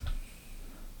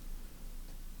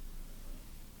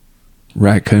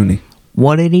Raccoony,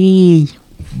 What it is?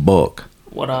 Buck,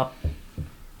 What up?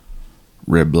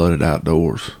 Red Blooded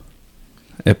Outdoors,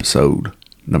 episode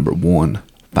number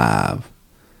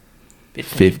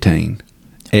 1515,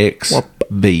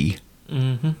 XV,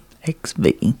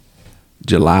 XV.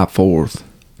 July 4th,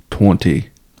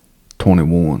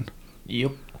 2021.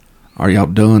 Yep. Are y'all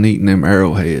done eating them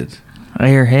arrowheads?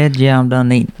 Airheads? Yeah, I'm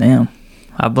done eating them.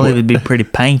 I believe it'd be pretty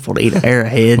painful to eat an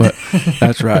airhead. Well,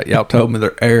 that's right. Y'all told me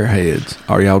they're airheads.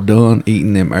 Are y'all done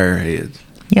eating them airheads?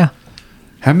 Yeah.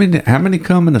 How many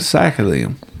come in a sack of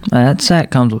them? That sack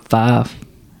comes with 5.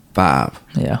 5.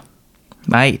 Yeah.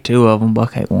 I ate 2 of them.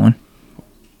 Buck ate 1.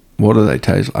 What do they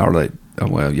taste? Are they?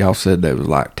 Well, y'all said they was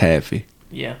like taffy.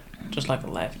 Yeah. Just like a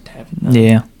Laffy Taffy.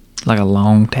 Yeah. Like a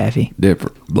long taffy.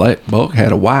 Different. Black Buck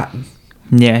had a white one.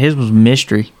 Yeah, his was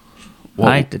mystery. Whoa.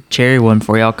 I ate the cherry one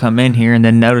before y'all come in here and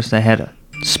then noticed they had a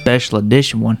special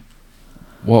edition one.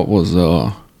 What was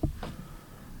the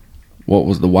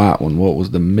white one? What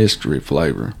was the mystery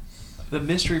flavor? The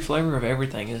mystery flavor of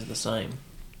everything is the same.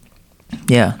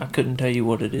 Yeah. I couldn't tell you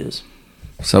what it is.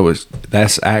 So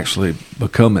that's actually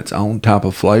become its own type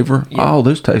of flavor. Yeah. Oh,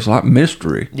 this tastes like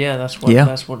mystery. Yeah, that's what Yeah.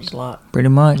 that's what it's like. Pretty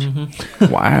much.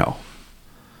 Wow.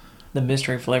 The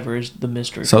mystery flavor is the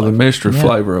mystery So flavor. the mystery Yeah.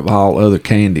 flavor of all other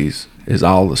candies is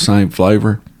all the same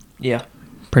flavor. Yeah.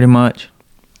 Pretty much.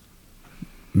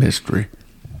 Mystery.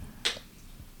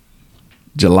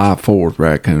 July 4th,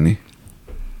 Raccoony.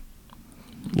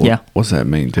 Yeah. What's that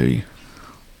mean to you?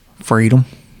 Freedom.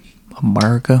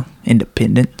 America.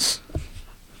 Independence.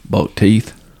 Buck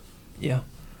teeth? Yeah.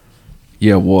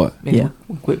 Yeah, what? Man, Yeah.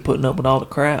 We quit putting up with all the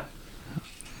crap.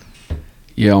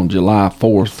 Yeah, on July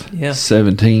 4th, Yeah.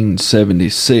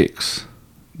 1776,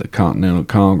 the Continental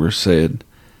Congress said,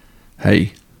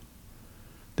 hey,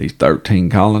 these 13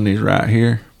 colonies right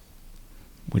here,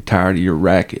 we're tired of your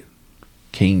racket.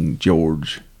 King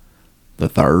George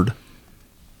III,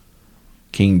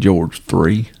 King George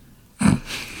III,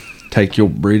 take your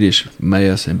British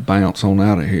mess and bounce on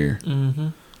out of here. Mm-hmm.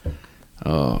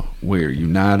 We're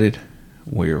united,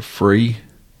 we're free,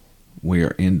 we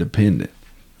are independent.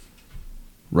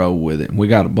 Roll with it. And we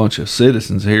got a bunch of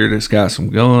citizens here that's got some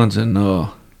guns, and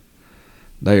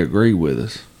they agree with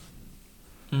us.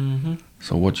 Mm-hmm.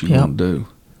 So what you Yep. gonna do?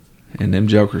 And them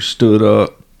jokers stood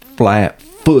up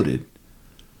flat-footed.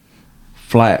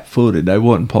 Flat-footed. They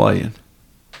wasn't playing.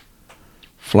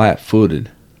 Flat-footed,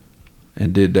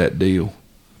 and did that deal.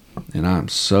 And I'm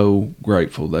so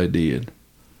grateful they did.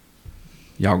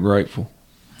 Y'all grateful?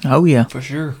 Oh, yeah. For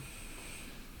sure.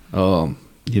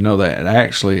 You know, they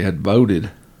actually had voted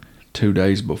 2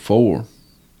 days before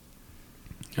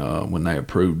when they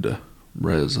approved the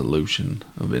Resolution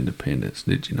of Independence.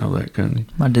 Did you know that, Connie?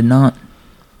 I did not.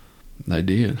 They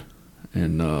did.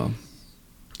 And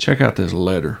check out this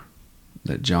letter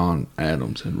that John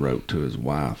Adams had wrote to his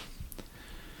wife.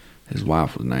 His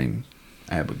wife was named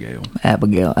Abigail.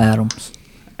 Abigail Adams.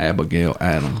 Abigail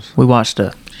Adams. We watched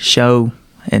a show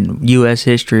in U.S.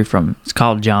 history it's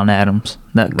called John Adams.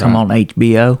 That come Right. on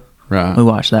HBO. Right. We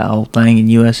watched that whole thing in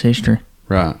U.S. history.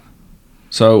 Right.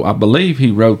 So I believe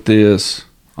he wrote this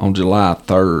on July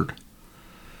 3rd,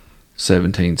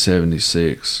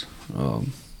 1776.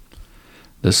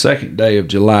 The second day of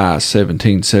July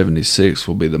 1776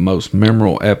 will be the most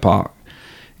memorable epoch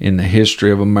in the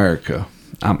history of America.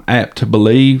 I'm apt to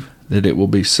believe that it will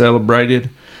be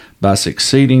celebrated by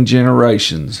succeeding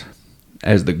generations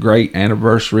as the great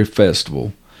anniversary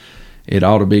festival. It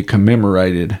ought to be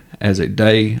commemorated as a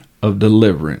day of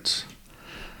deliverance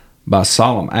by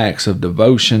solemn acts of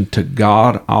devotion to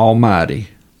God Almighty.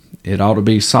 It ought to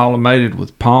be solemnated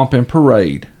with pomp and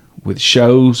parade, with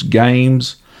shows,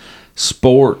 games,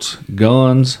 sports,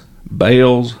 guns,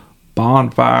 bells,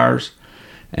 bonfires,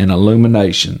 and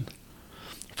illumination.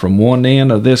 From one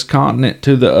end of this continent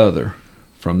to the other,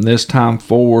 from this time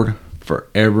forward,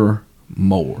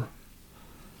 forevermore.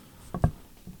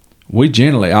 We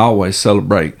generally always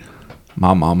celebrate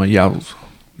my mama, y'all's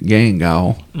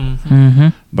Gangal Mm-hmm.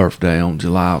 birthday on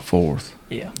July 4th.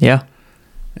 Yeah. Yeah.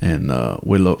 And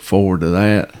we look forward to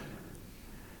that.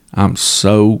 I'm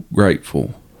so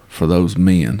grateful for those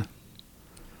men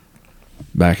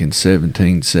back in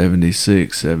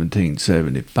 1776,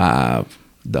 1775,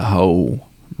 the whole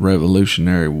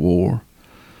Revolutionary War.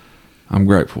 I'm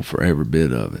grateful for every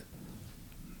bit of it.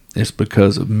 It's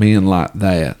because of men like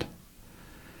that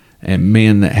and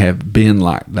men that have been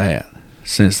like that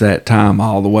since that time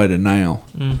all the way to now,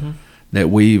 Mm-hmm. that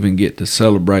we even get to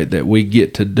celebrate, that we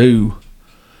get to do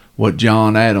what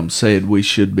John Adams said we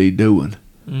should be doing.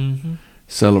 Mm-hmm.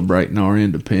 Celebrating our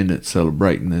independence,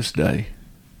 celebrating this day.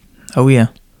 Oh, yeah.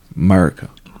 America.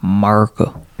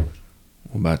 America.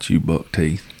 What about you, Buck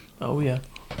Teeth? Oh yeah.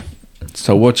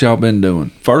 So what y'all been doing?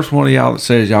 First one of y'all that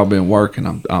says y'all been working,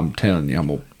 I'm telling you, I'm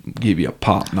gonna give you a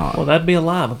pop knot. Well, that'd be a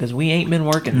lie because we ain't been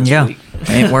working this Yeah. week.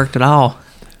 Ain't worked at all.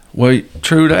 Well,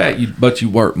 true that. But you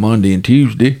work Monday and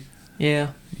Tuesday. Yeah.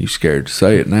 You scared to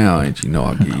say it now, ain't you? Know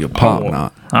I'll give you a pop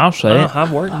knot. I'll say it.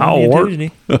 I've worked I'll Monday and work.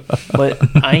 Tuesday, but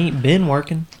I ain't been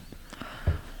working.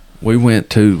 We went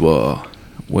to.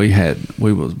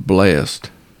 We was blessed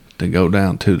to go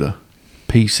down to the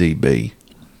PCB.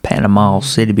 Panama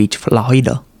City Beach,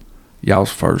 Florida.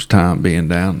 Y'all's first time being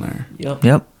down there. Yep.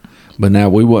 Yep. But now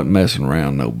we wasn't messing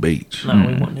around no beach. No,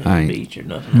 we wasn't at I the ain't- beach or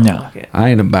nothing No. like that. I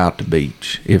ain't about the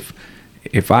beach. If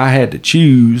I had to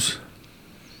choose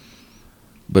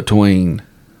between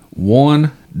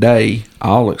 1 day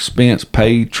all expense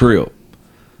paid trip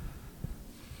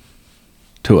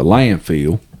to a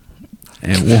landfill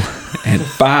and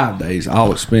 5 days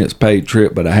all expense paid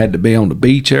trip, but I had to be on the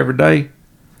beach every day,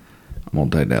 I'm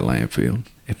gonna take that landfill.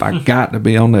 If I got to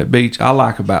be on that beach, I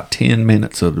like about 10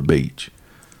 minutes of the beach.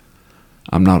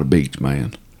 I'm not a beach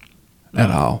man at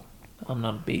all. I'm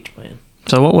not a beach man.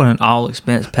 So what would an all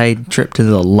expense paid trip to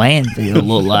the landfill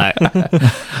look like?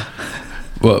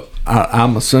 Well,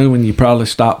 I'm assuming you probably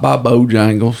stop by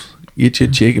Bojangles, get you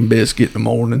a chicken biscuit in the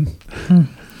morning,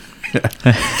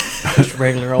 Just a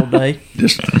regular old day.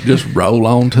 just roll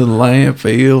on to the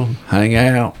landfill, hang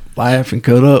out, laugh and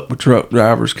cut up with truck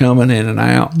drivers coming in and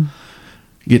out.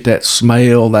 Get that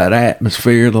smell, that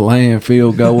atmosphere of the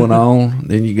landfill going on.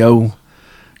 Then you go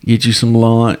get you some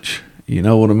lunch. You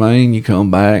know what I mean? You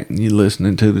come back and you're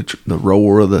listening to the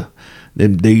roar of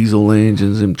them diesel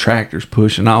engines, them tractors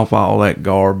pushing off all that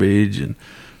garbage and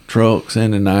trucks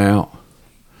in and out.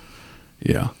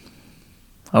 Yeah.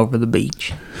 Over the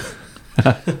beach.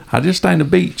 I just ain't a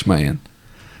beach man.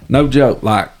 No joke.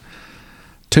 Like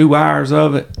 2 hours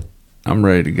of it, I'm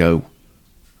ready to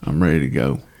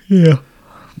go. Yeah.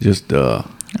 Just I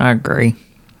agree.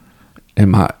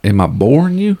 am I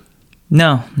boring you?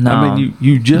 No. I mean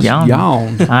you just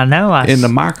yawned I know. in the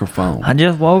microphone. I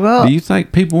just woke up. Do you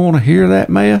think people want to hear that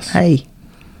mess? Hey.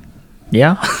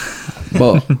 Yeah.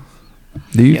 But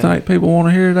do you Yeah. think people want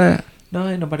to hear that? No,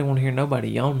 ain't nobody want to hear nobody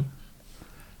yawning.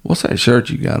 What's that shirt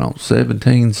you got on?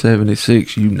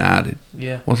 1776 United.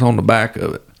 Yeah. What's on the back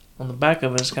of it? On the back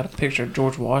of it, it's got a picture of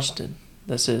George Washington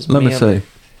that says, Let me "Ma'am." see.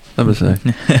 Let me see.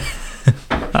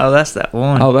 Oh, that's that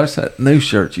one. Oh, that's that new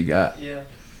shirt you got. Yeah.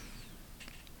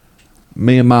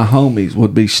 Me and my homies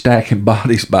would be stacking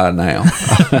bodies by now.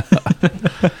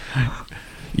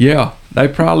 Yeah, they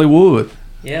probably would.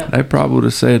 Yeah. They probably would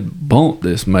have said, bump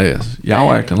this mess. Y'all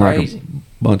Man, acting like crazy.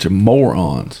 a bunch of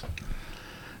morons.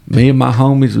 Me and my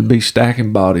homies would be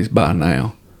stacking bodies by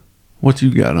now. What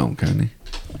you got on, Connie?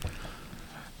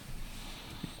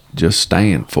 Just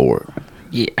stand for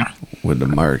it Yeah. with the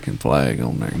American flag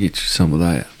on there. Get you some of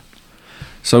that.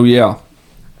 So, yeah,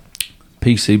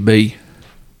 PCB.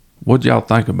 What'd y'all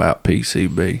think about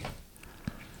PCB?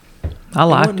 I It liked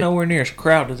wasn't it. nowhere near as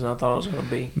crowded as I thought it was going to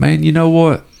be. Man, you know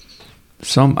what?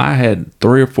 I had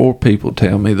 3 or 4 people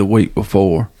tell me the week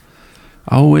before,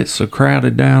 oh, it's so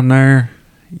crowded down there,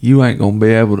 you ain't gonna be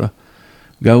able to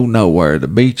go nowhere. The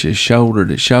beach is shoulder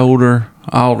to shoulder.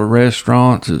 All the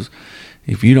restaurants is,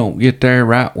 if you don't get there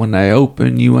right when they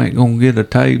open, you ain't gonna get a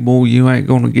table. You ain't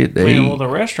gonna get to Well, eat. the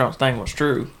restaurants thing was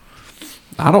true.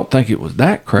 I don't think it was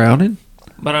that crowded.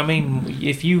 But I mean,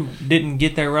 if you didn't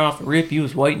get there right off the rip, you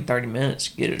was waiting 30 minutes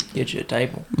to get you a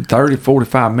table. 30,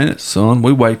 45 minutes, son.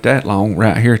 We wait that long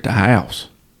right here at the house.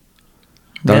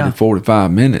 30, Yeah. 45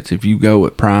 minutes. If you go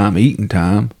at prime eating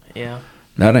time, Yeah.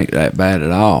 that ain't that bad at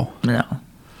all. No.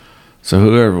 So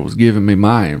whoever was giving me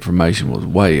my information was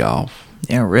way off.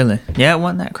 Yeah, really. Yeah, it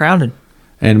wasn't that crowded.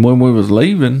 And when we was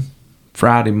leaving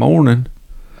Friday morning,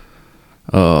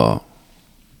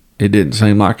 it didn't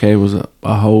seem like there was a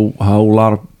whole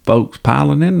lot of folks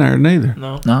piling in there neither.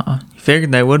 No. No. You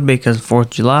figured they would be because of 4th of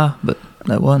July, but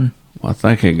that wasn't. Well, I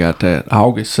think they got that.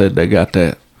 August said they got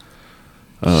that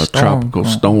tropical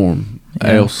storm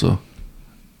Yeah. Elsa.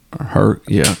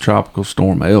 Tropical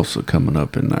storm Elsa coming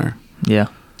up in there. Yeah.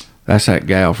 That's that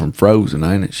gal from Frozen,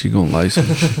 ain't it? She gonna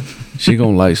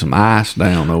lay some ice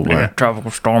down over Yeah, there.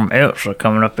 Tropical Storm Elsa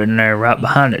coming up in there right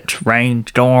behind it.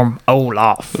 Rainstorm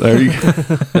Olaf. There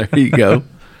you go.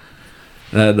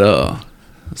 That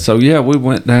so yeah, we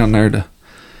went down there to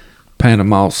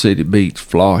Panama City Beach,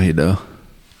 Florida,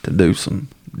 to do some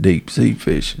deep sea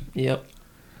fishing. Yep.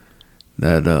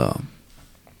 That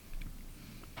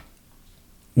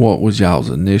what was y'all's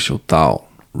initial thought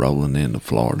rolling into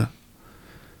Florida?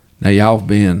 Now y'all have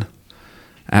been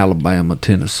Alabama,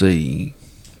 Tennessee,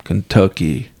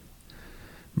 Kentucky,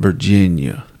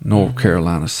 Virginia, North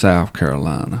Carolina, South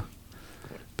Carolina,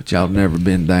 but y'all never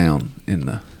been down in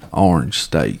the Orange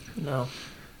State. No.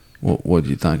 What do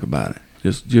you think about it?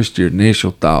 Just your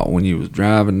initial thought when you was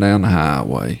driving down the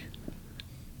highway,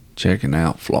 checking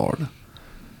out Florida.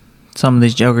 Some of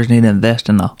these jokers need to invest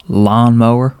in a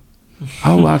lawnmower.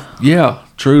 Oh, yeah,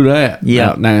 true that.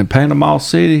 Yeah. Now in Panama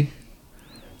City,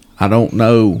 I don't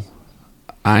know.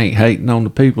 I ain't hating on the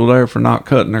people there for not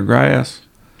cutting their grass.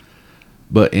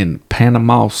 But in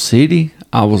Panama City,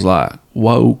 I was like,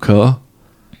 whoa,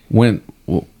 where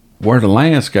the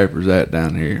landscapers at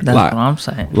down here? That's like, what I'm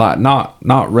saying. Like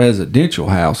not residential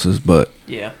houses, but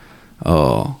Yeah.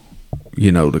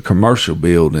 The commercial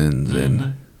buildings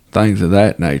and things of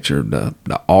that nature,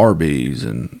 the Arby's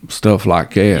and stuff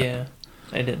like that. Yeah.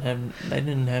 They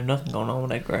didn't have nothing going on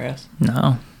with that grass.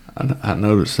 No. I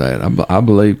noticed that. I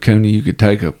believe, Cooney, you could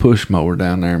take a push mower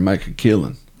down there and make a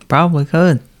killing Probably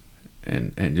could.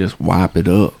 and just wipe it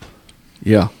up.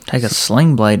 Yeah. Take a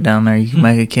sling blade down there, you can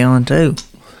make a killing too.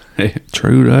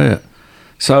 True that.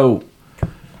 So,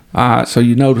 all right, so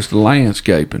you noticed the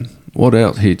landscaping. What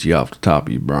else hit you off the top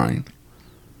of your brain?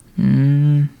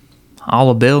 All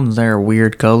the buildings there are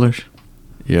weird colors.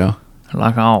 Yeah.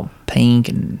 Like all pink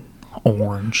and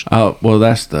orange. Oh, well,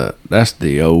 that's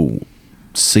the old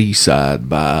seaside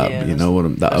vibe. Yeah, you know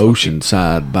what? The ocean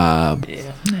side vibe.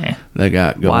 Yeah. Yeah. They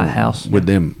got going White House. with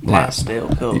them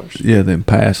Pastel colors. Yeah, them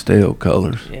pastel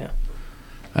colors. Yeah.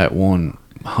 That one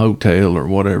hotel or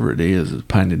whatever it is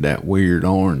painted that weird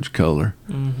orange color.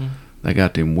 Mm-hmm. They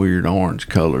got them weird orange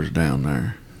colors down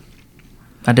there.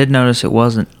 I did notice it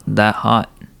wasn't that hot.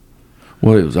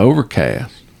 Well, it was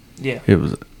overcast. Yeah. It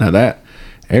was now that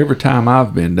every time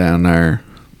I've been down there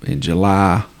in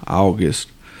July, August,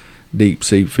 deep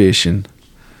sea fishing,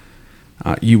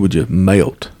 you would just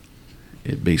melt.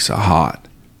 It'd be so hot.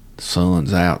 The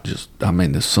sun's out.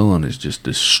 The sun is just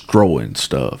destroying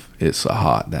stuff. It's so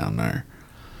hot down there,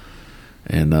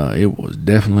 and it was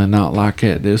definitely not like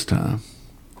that this time,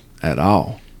 at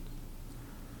all.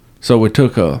 So we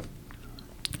took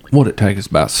what'd it take us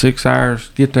about 6 hours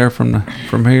to get there from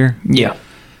here? Yeah.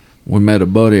 We met a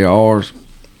buddy of ours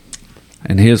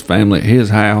and his family at his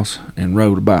house and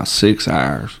rode about 6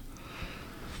 hours.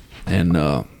 And,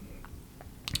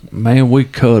 man, we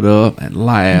cut up and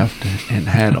laughed and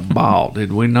had a ball,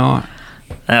 did we not?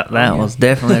 That was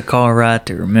definitely a car ride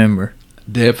to remember.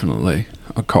 Definitely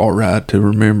a car ride to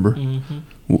remember.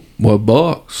 Mm-hmm. Well,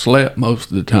 Buck slept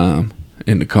most of the time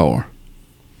in the car.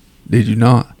 Did you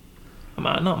not?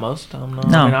 Not most of the time, no.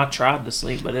 No. I mean, I tried to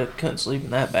sleep, but I couldn't sleep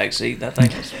in that back seat. That thing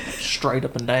was straight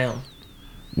up and down.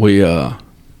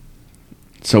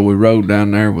 So we rode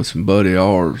down there with some buddy of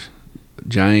ours,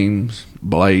 James,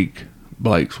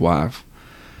 Blake's wife,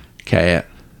 Kat,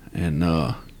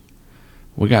 and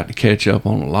we got to catch up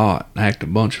on a lot and act a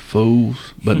bunch of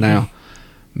fools. But now,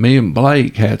 me and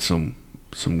Blake had some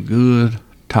good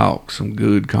talk, some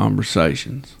good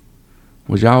conversations.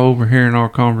 Was y'all overhearing our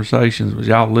conversations? Was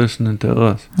y'all listening to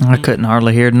us? I couldn't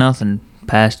hardly hear nothing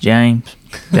past James.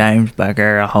 James back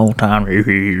there the whole time.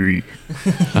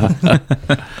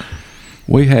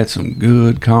 We had some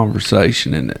good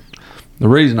conversation in it. The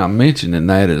reason I'm mentioning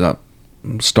that is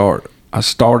I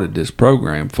started this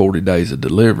program, 40 Days of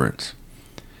Deliverance.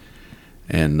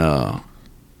 And I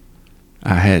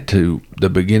had the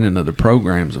beginning of the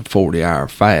program's a 40-hour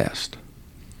fast.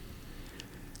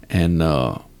 And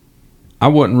I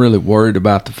wasn't really worried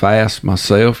about the fast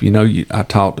myself. I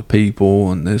talked to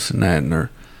people and this and that, and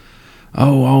they're,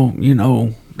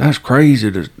 that's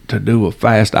crazy to do a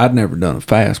fast. I'd never done a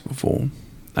fast before.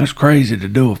 That's crazy to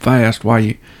do a fast while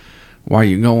you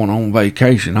going on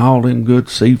vacation. All them good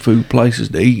seafood places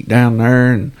to eat down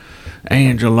there, and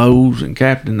Angelo's and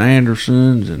Captain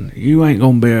Anderson's, and you ain't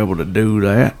gonna be able to do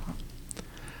that.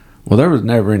 Well, there was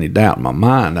never any doubt in my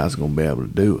mind I was gonna be able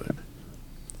to do it.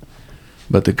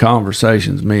 But the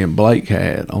conversations me and Blake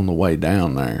had on the way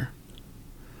down there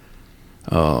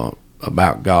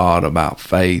about God, about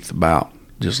faith, about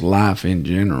just life in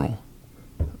general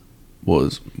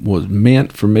was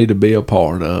meant for me to be a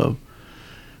part of,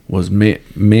 was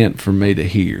meant for me to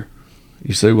hear.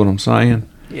 You see what I'm saying?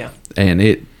 Yeah. And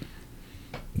it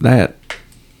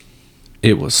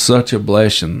was such a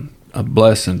blessing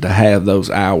to have those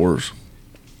hours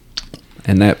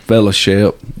and that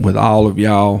fellowship with all of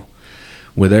y'all,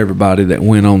 with everybody that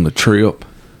went on the trip.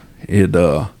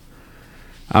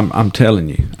 I'm telling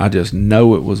you, I just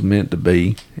know it was meant to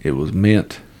be. It was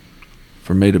meant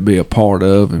for me to be a part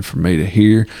of and for me to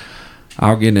hear.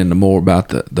 I'll get into more about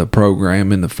the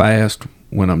program and the fast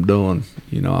when I'm done.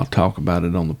 I'll talk about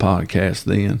it on the podcast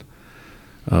then.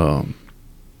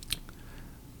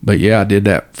 But yeah, I did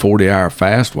that 40-hour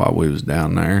fast while we was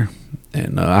down there,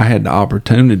 and I had the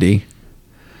opportunity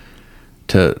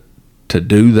to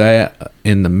do that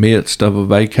in the midst of a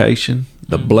vacation.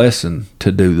 The blessing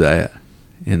to do that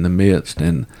in the midst,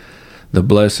 and the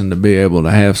blessing to be able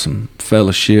to have some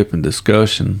fellowship and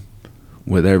discussion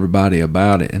with everybody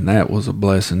about it, and that was a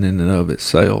blessing in and of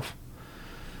itself.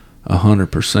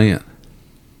 100%.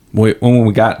 When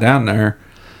we got down there,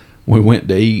 we went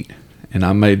to eat, and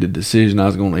I made the decision I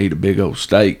was going to eat a big old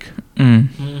steak.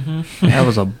 That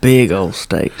was a big old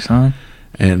steak, son.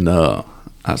 And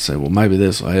I said, well, maybe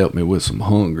this will help me with some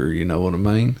hunger, you know what I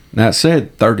mean? Now, it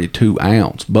said 32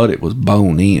 ounce, but it was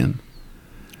bone in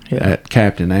at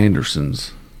Captain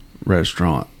Anderson's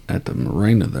restaurant at the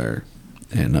marina there.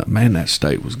 And, man, that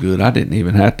steak was good. I didn't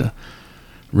even have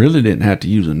to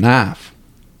use a knife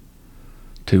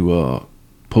to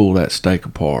pull that steak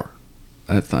apart.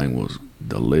 That thing was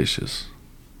delicious.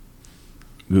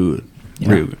 Good.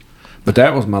 Real good. But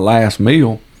that was my last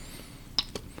meal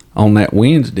on that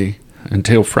Wednesday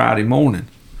until Friday morning.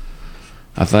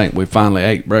 I think we finally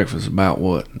ate breakfast about,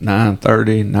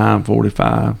 9:30,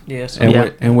 9:45? Yes.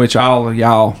 In which all of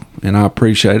y'all, and I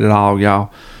appreciate it, all of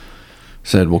y'all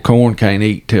said, well, Corn can't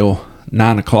eat till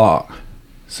 9 o'clock.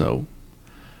 So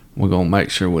we're going to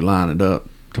make sure we line it up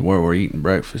to where we're eating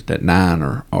breakfast at 9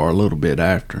 or a little bit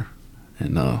after.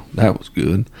 And that was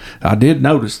good. I did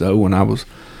notice, though, when I was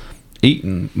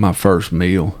eating my first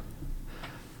meal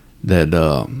that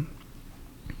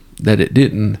it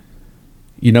didn't,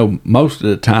 most of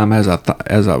the time as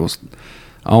I was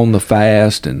on the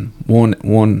fast and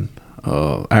one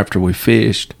after we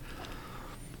fished,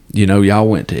 y'all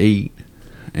went to eat,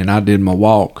 and I did my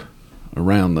walk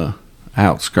around the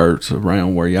outskirts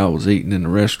around where y'all was eating in the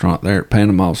restaurant there at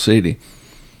Panama City,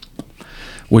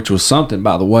 which was something,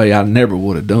 by the way, I never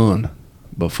would have done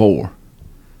before.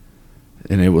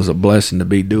 And it was a blessing to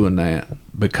be doing that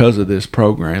because of this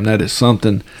program. That is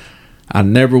something I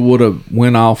never would have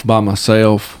went off by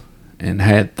myself and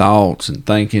had thoughts and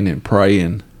thinking and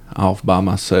praying off by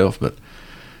myself. But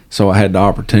so I had the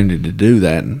opportunity to do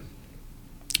that. And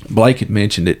Blake had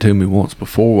mentioned it to me once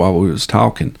before while we was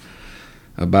talking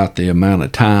about the amount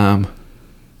of time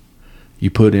you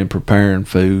put in preparing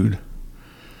food,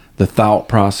 the thought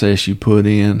process you put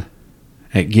in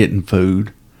at getting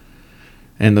food,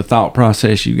 and the thought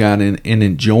process you got in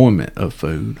enjoyment of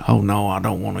food. Oh, no, I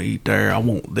don't want to eat there. I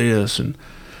want this. And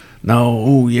no,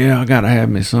 oh, yeah, I got to have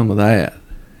me some of that.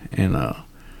 And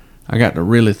I got to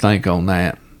really think on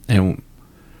that. And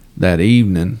that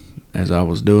evening, as I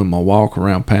was doing my walk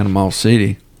around Panama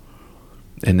City,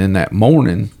 and then that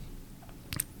morning,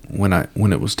 when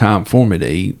it was time for me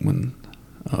to eat,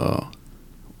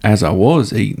 as I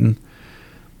was eating,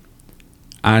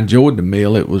 I enjoyed the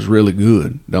meal. It was really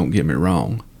good. Don't get me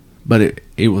wrong. But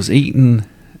it was eating.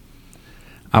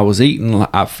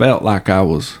 I felt like I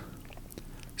was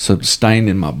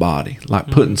sustaining my body, like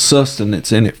putting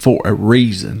sustenance in it for a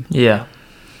reason. Yeah.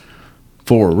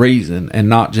 For a reason, and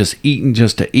not just eating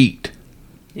just to eat.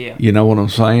 Yeah. You know what I'm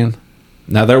saying?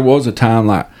 Now, there was a time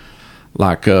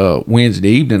like Wednesday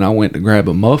evening, I went to grab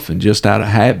a muffin just out of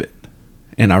habit.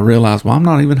 And I realized, well, I'm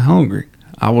not even hungry.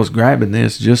 I was grabbing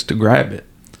this just to grab it.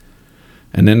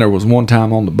 And then there was one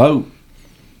time on the boat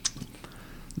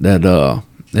that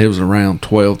it was around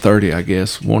 12:30, I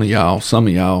guess. Some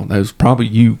of y'all, that was probably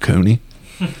you, Cooney,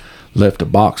 left a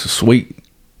box of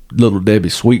Little Debbie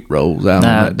sweet rolls out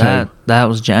on that table. That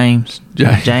was James.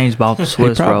 James bought the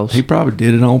Swiss rolls. He probably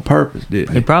did it on purpose, didn't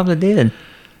he? He probably did.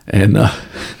 And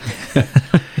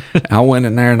I went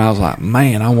in there and I was like,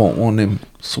 man, I want one of them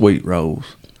sweet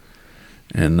rolls.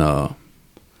 And I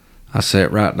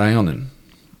sat right down and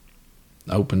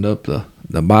opened up the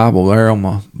Bible there on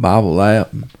my Bible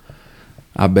app. And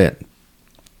I bet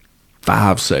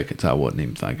 5 seconds I wasn't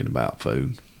even thinking about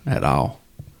food at all.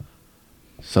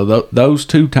 So those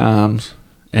 2 times,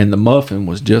 and the muffin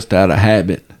was just out of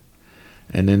habit,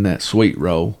 and then that sweet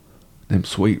roll, them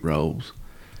sweet rolls,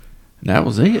 and that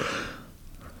was it.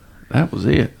 That was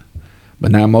it.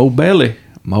 But now my old belly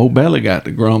got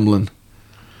to grumbling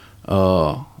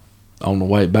on the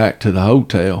way back to the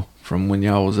hotel from when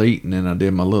y'all was eating, and I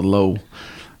did my little old,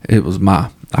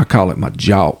 I call it my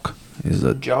jog. Is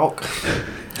a Jog.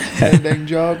 Dang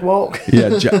jog walk.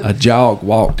 Yeah, a jog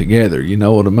walk together, you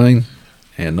know what I mean?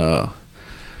 And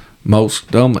most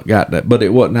stomach got that, but it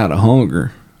wasn't out of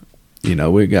hunger.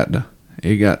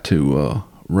 It got to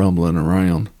rumbling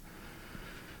around.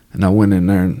 And I went in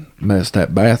there and messed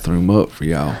that bathroom up for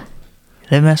y'all.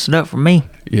 They messed it up for me.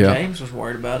 Yeah. James was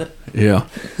worried about it. Yeah.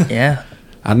 Yeah.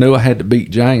 I knew I had to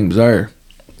beat James there.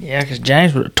 Yeah, because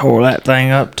James would have tore that thing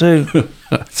up too.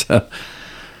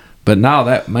 But no,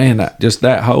 just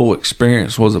that whole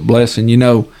experience was a blessing. You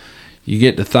know, you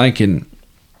get to thinking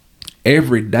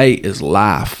every day is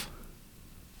life.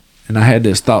 And I had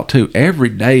this thought too, every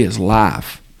day is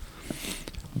life.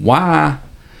 Why,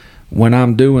 when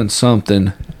I'm doing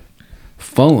something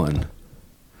fun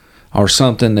or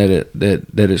something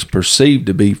that is perceived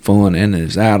to be fun and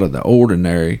is out of the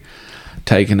ordinary,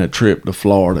 taking a trip to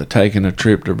Florida, taking a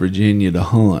trip to Virginia to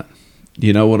hunt,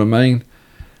 you know what I mean?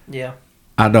 Yeah.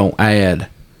 I don't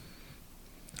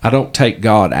take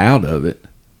God out of it,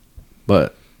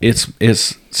 but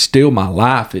it's still my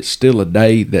life. It's still a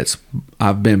day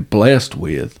I've been blessed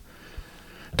with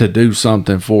to do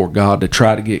something for God, to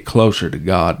try to get closer to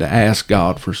God, to ask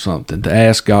God for something, to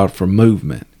ask God for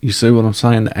movement. You see what I'm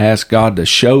saying? To ask God to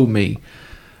show me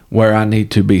where I need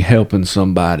to be helping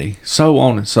somebody, so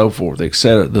on and so forth,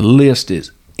 etc. The list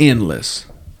is endless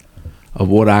of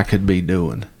what I could be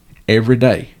doing every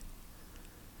day,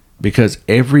 because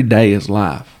every day is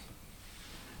life.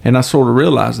 And I sort of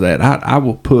realized that. I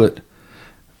will put,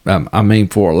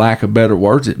 for a lack of better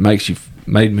words, it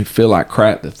made me feel like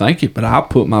crap to think it, but I'll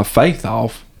put my faith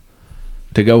off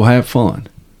to go have fun.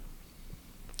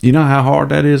 You know how hard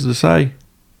that is to say?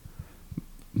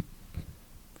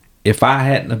 If I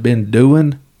hadn't have been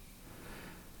doing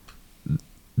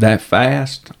that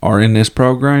fast or in this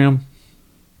program,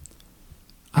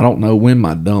 I don't know when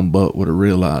my dumb butt would have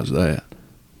realized that.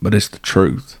 But it's the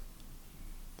truth.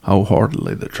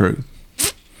 Wholeheartedly the truth.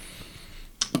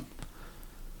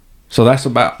 So that's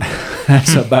about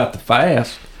the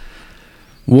fast.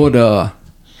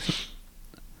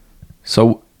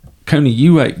 So Cooney,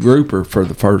 you ate grouper for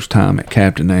the first time at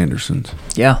Captain Anderson's.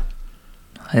 Yeah.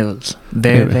 It was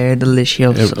very, very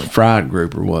delicious. It was fried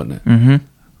grouper, wasn't it? Mm-hmm.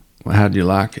 Well, how'd you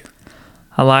like it?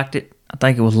 I liked it. I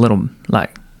think it was a little,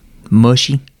 like,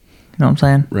 mushy. You know what I'm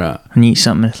saying? Right. When you eat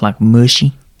something that's, like,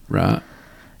 mushy. Right.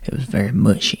 It was very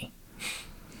mushy.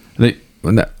 There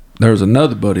was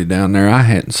another buddy down there. I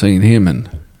hadn't seen him in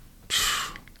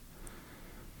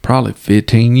probably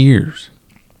 15 years.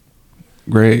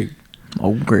 Greg.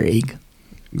 Old Greg.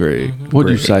 Mm-hmm.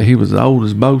 What'd you say? He was as old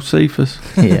as Bo Cephas?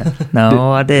 Yeah.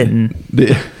 No, I didn't.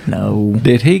 No.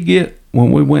 Did he get,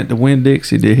 when we went to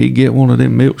Winn-Dixie, did he get one of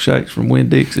them milkshakes from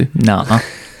Winn-Dixie? No.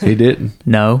 He didn't?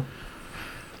 No.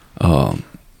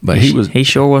 But he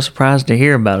sure was surprised to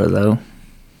hear about it, though.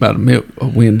 About a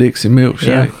Winn-Dixie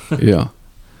milkshake? Yeah.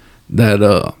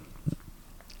 That,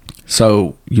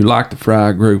 so you like the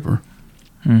fried grouper?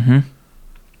 Mm-hmm.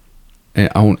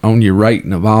 And on your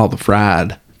rating of all the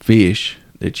fried fish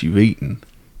that you've eaten,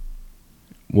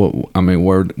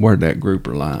 where'd that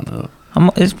grouper line up?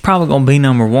 It's probably gonna be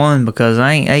number one because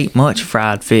I ain't ate much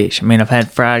fried fish. I mean, I've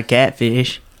had fried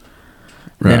catfish,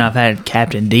 right. Then I've had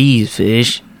Captain D's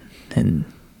fish, and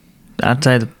I'd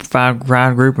say the fried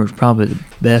grouper is probably the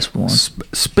best one.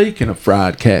 Speaking of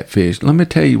fried catfish, let me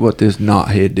tell you what this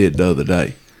knothead did the other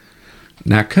day.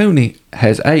 Now, Cooney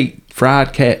has ate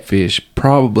fried catfish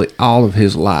probably all of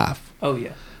his life. Oh,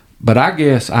 yeah. But I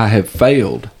guess I have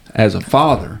failed as a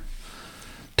father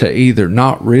to either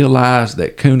not realize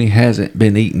that Cooney hasn't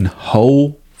been eating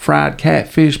whole fried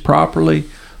catfish properly,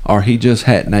 or he just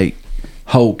hadn't ate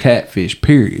whole catfish,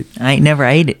 period. I ain't never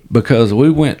ate it. Because we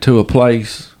went to a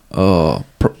place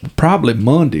probably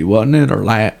Monday, wasn't it?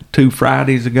 Or 2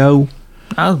 Fridays ago.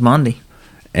 That was Monday.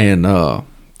 And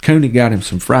Cooney got him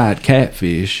some fried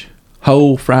catfish,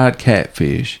 whole fried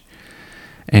catfish,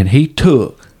 and he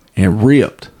took and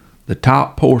ripped the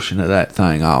top portion of that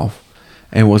thing off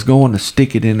and was going to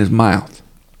stick it in his mouth.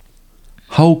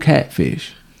 Whole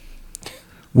catfish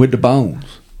with the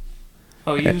bones.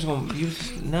 Oh,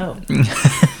 no.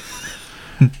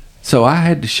 So I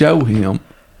had to show him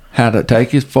how to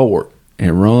take his fork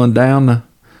and run down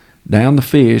the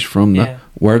fish from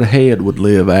where the head would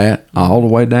live at all the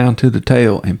way down to the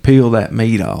tail and peel that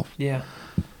meat off. Yeah.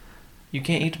 You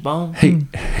can't eat the bone?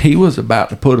 He was about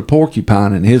to put a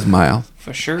porcupine in his mouth.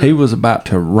 For sure. He was about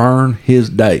to ruin his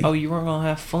day. Oh, you weren't going to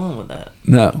have fun with that.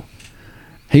 No.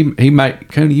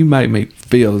 Cooney, you made me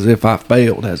feel as if I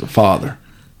failed as a father.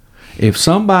 If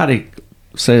somebody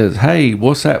says, "Hey,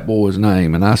 what's that boy's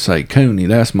name?" and I say, "Cooney,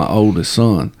 that's my oldest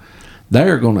son,"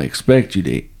 they're going to expect you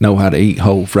to know how to eat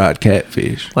whole fried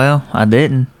catfish. Well, I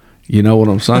didn't. You know what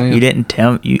I'm saying? You didn't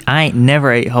tell me. I ain't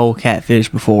never ate whole catfish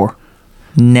before.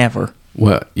 Never.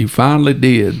 Well, you finally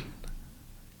did.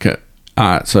 All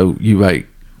right, so you ate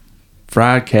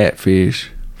fried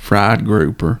catfish, fried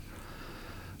grouper.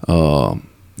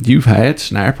 You've had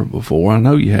snapper before. I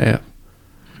know you have.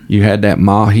 You had that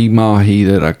mahi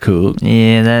that I cooked.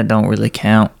 Yeah, that don't really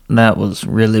count. That was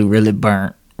really, really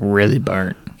burnt. Really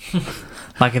burnt.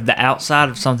 Like if the outside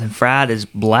of something fried is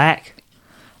black,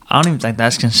 I don't even think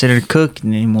that's considered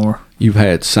cooking anymore. You've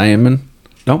had salmon.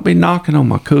 Don't be knocking on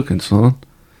my cooking, son.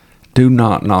 Do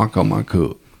not knock on my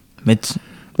cook. It's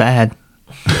bad.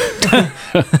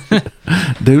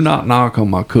 Do not knock on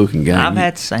my cooking game. I've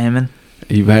had salmon.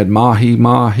 You've had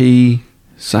mahi,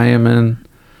 salmon.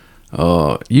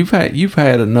 You've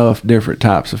had enough different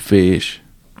types of fish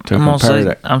to I'm gonna compare say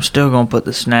that I'm still gonna put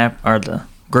the snap or the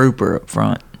grouper up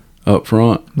front. up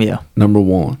front. Yeah. Number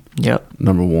one. Yep.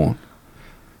 Number one.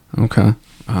 Okay.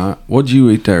 All right. What'd you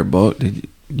eat there, Buck?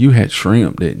 You had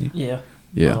shrimp, didn't you? Yeah.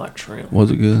 Yeah. I like shrimp.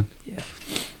 Was it good? Yeah.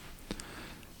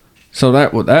 So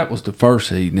that was the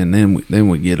first eating, and then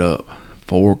we get up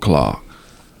 4:00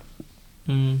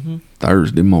 Mm-hmm.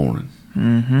 Thursday morning,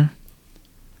 Mm-hmm.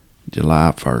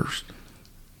 July 1st.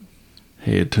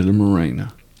 Head to the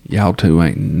marina. Y'all two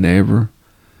ain't never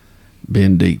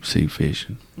been deep sea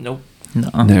fishing. Nope. No.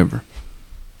 Never.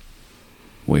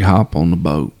 We hop on the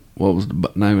boat. What was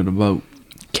the name of the boat?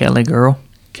 Kelly girl.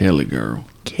 Kelly Girl.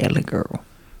 Kelly girl.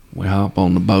 We hop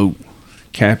on the boat.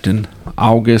 Captain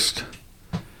August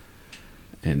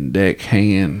and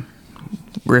deckhand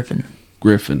Griffin.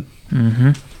 Griffin.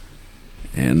 Mm-hmm.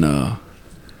 And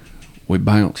we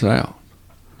bounce out.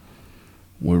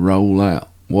 We roll out.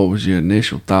 What was your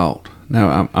initial thought?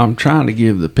 Now, I'm trying to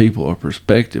give the people a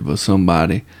perspective of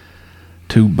somebody,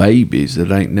 two babies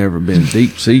that ain't never been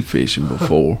deep sea fishing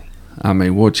before. I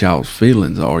mean, what y'all's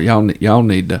feelings are. Y'all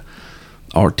need to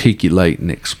articulate and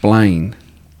explain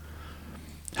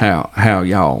how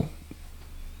y'all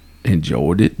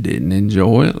enjoyed it, didn't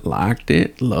enjoy it, liked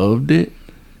it, loved it.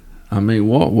 I mean,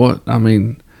 what? I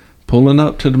mean, pulling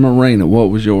up to the marina, what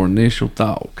was your initial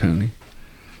thought, Cooney?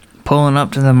 Pulling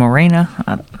up to the marina,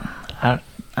 I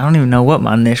don't even know what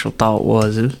my initial thought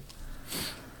was.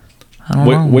 I don't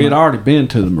know. We had already been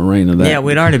to the marina. Yeah,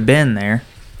 we'd already been there.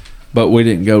 But we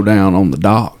didn't go down on the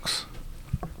docks.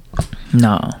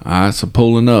 No. All right, so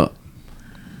pulling up.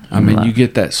 I mean, Right. you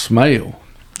get that smell.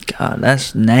 God,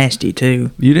 that's nasty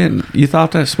too. You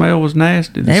thought that smell was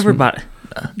nasty? Everybody,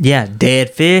 yeah, dead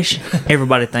fish.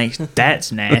 Everybody thinks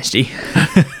that's nasty.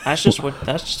 That's just what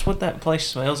that place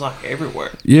smells like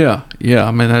everywhere. Yeah.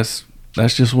 I mean, that's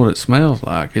just what it smells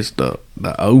like. It's the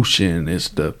ocean. It's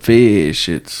the fish.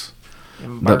 It's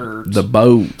And birds. the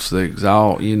boats. The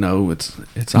exhaust. You know, it's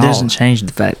It all. doesn't change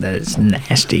the fact that it's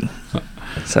nasty.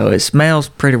 So it smells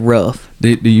pretty rough. Do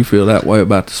you feel that way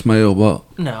about the smell,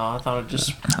 Buck? No, I thought it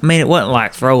just. I mean, it wasn't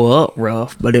like throw up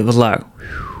rough, but it was like,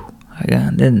 whew, I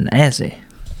got it nasty.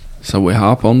 So we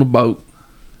hop on the boat.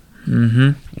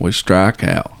 Mm-hmm. We strike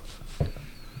out.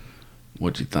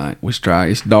 What you think? We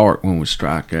strike. It's dark when we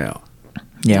strike out.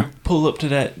 Yeah. Pull up to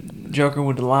that joker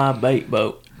with the live bait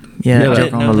boat. Yeah, Yeah, yeah, I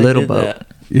didn't on know a they little did boat. that.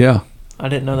 Yeah. I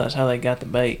didn't know that's how they got the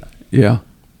bait. Yeah.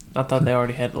 I thought they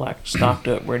already had like stocked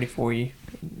up ready for you.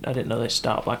 I didn't know they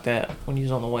stopped like that when you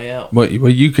was on the way out. But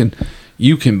you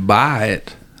can buy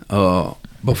it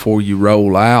before you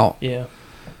roll out. Yeah,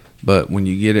 But when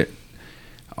you get it,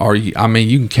 you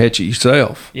can catch it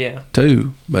yourself yeah,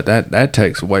 too. But that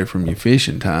takes away from your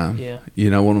fishing time. yeah. You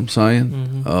know what I'm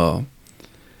saying? Mhm.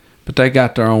 But they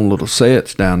got their own little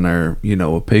sets down there, you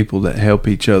know, of people that help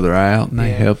each other out, and they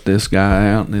Yeah. help this guy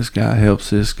out, and this guy helps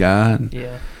this guy, and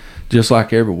Yeah, just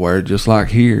like everywhere, just like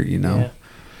here, you know. yeah.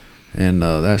 And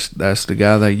that's the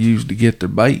guy they use to get their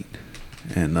bait.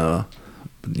 And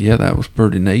yeah, that was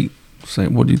pretty neat. So,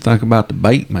 what do you think about the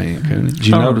bait man, Cooney? Did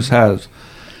you notice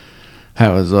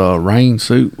how his rain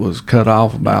suit was cut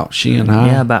off about shin high?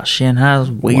 Yeah, about shin high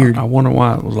is weird. I wonder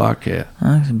why it was like that.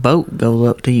 The boat goes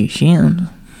up to your shins.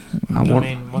 I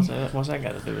mean, what's that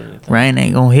got to do with anything? Rain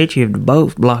ain't gonna hit you if the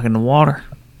boat's blocking the water.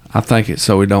 I think it's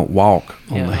so he don't walk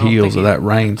on Yeah, the I don't heels think of he- that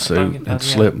rain I suit think it- and yeah.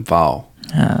 slip and fall.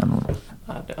 I don't know.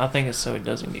 I think it's so it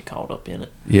doesn't get caught up in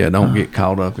it. Yeah, don't get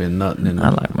caught up in nothing in I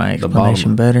like my the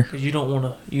explanation bottom. better. Because you don't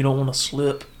want to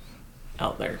slip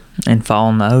out there. And fall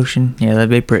in the ocean. Yeah, that'd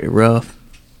be pretty rough.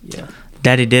 Yeah,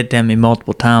 Daddy did tell me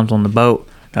multiple times on the boat,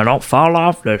 now don't fall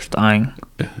off this thing.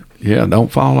 Yeah,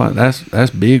 don't fall out. That's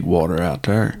big water out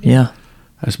there. Yeah.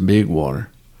 That's big water.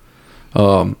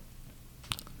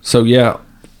 So yeah,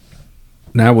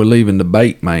 now we're leaving the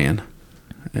bait man,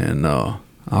 and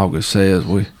August says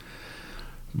we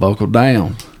buckle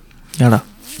down. Got a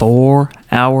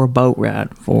 4-hour boat ride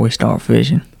before we start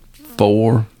fishing.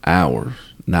 4 hours.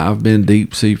 Now I've been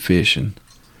deep sea fishing,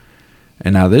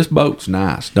 and now this boat's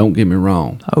nice. Don't get me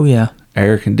wrong. Oh, yeah.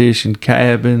 Air conditioned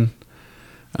cabin.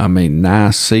 I mean,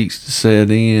 nice seats to sit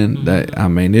in.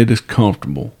 It is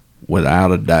comfortable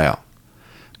without a doubt.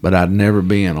 But I'd never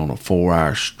been on a 4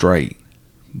 hour straight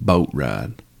boat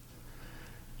ride.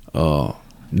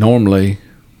 Normally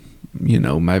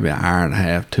maybe an hour and a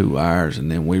half, 2 hours,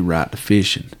 and then we right to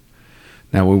fishing.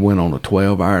 Now we went on a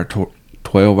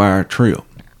 12-hour trip,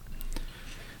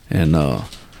 and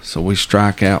so we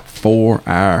strike out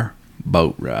 4-hour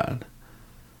boat ride.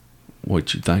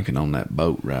 What you thinking on that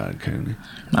boat ride, Cooney?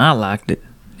 I liked it.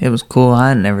 It was cool. I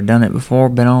had never done it before,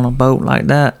 been on a boat like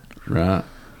that. Right.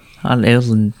 It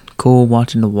was cool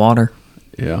watching the water.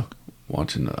 Yeah,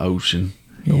 watching the ocean,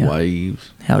 the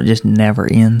waves. How it just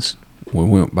never ends. We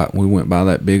went by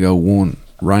that big old one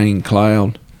rain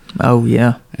cloud. Oh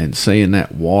yeah. And seeing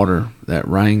that water, that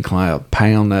rain cloud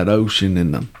pound that ocean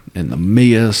in the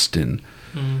mist, and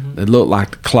it looked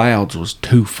like the clouds was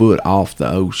 2 foot off the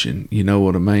ocean. You know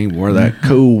what I mean? Where that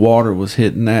cool water was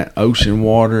hitting that ocean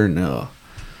water, and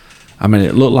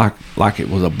it looked like it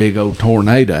was a big old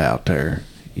tornado out there.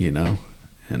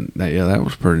 And that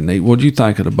was pretty neat. What'd you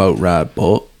think of the boat ride,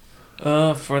 Buck?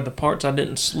 For the parts I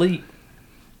didn't sleep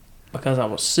because I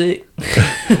was sick.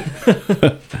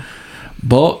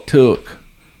 Buck took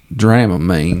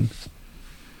Dramamine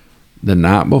the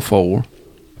night before.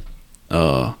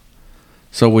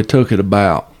 So we took it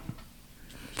about.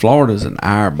 Florida's an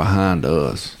hour behind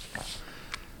us.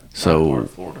 So Part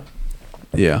of Florida.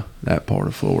 Yeah, that part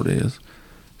of Florida is.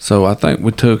 So I think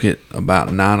we took it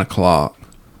about 9 o'clock,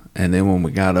 and then when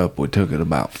we got up, we took it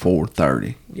about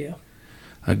 4:30. Yeah.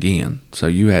 Again, so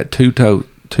you had two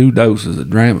doses of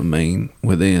Dramamine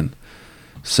within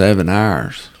 7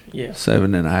 hours. Yeah.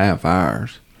 7.5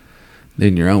 hours.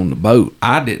 Then you're on the boat.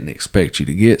 I didn't expect you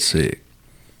to get sick,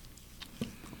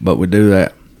 but we do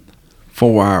that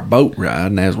 4-hour boat ride,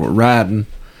 and as we're riding,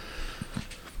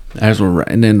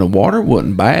 and then the water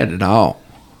wasn't bad at all.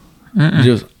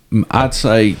 Just, I'd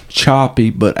say choppy,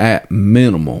 but at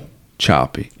minimal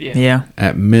choppy. Yeah.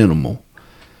 At minimal.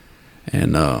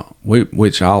 And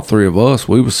which all three of us,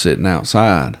 we was sitting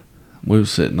outside. We was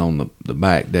sitting on the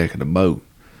back deck of the boat.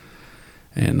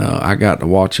 And I got to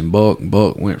watching Buck, and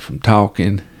Buck went from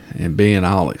talking and being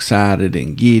all excited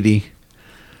and giddy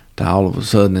to all of a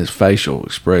sudden his facial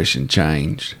expression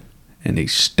changed, and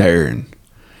he's staring.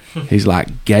 He's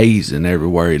like gazing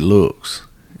everywhere he looks.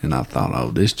 And I thought,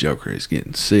 oh, this joker is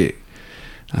getting sick.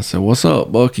 I said, what's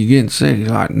up, Buck? You getting sick? He's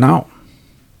like, no.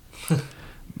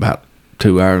 About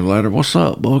 2 hours later, what's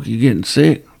up, Buck? You getting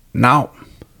sick? No.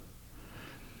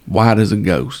 White as a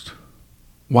ghost.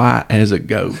 White as a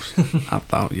ghost. I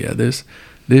thought, yeah, this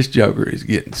joker is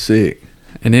getting sick.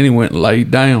 And then he went and laid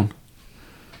down.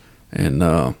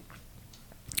 And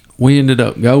we ended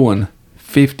up going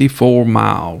 54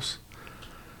 miles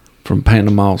from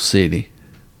Panama City.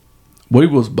 We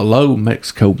was below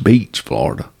Mexico Beach,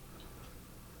 Florida.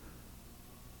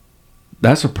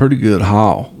 That's a pretty good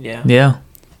haul. Yeah. Yeah.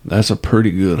 That's a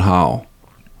pretty good haul.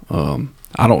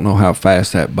 I don't know how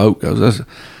fast that boat goes.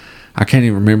 I can't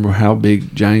even remember how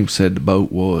big James said the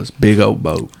boat was. Big old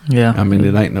boat. Yeah. I mean,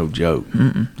 it ain't no joke.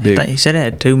 Big. He said it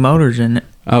had 2 motors in it.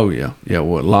 Oh yeah, yeah.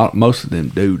 Well, most of them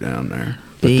do down there.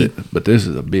 But this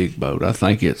is a big boat. I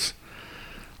think it's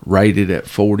rated at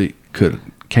 40.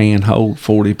 Can hold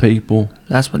 40 people.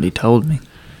 That's what he told me.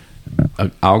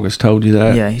 August told you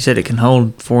that? Yeah, he said it can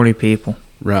hold 40 people.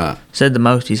 Right. Said the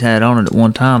most he's had on it at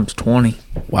one time is 20.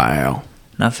 Wow.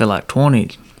 And I feel like 20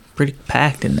 is pretty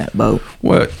packed in that boat.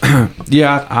 Well,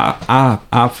 yeah,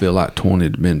 I feel like 20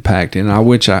 had been packed in. I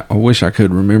wish I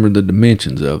could remember the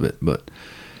dimensions of it, but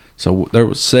so there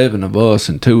was 7 of us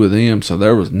and 2 of them, so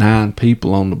there was 9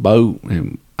 people on the boat,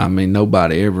 and I mean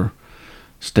nobody ever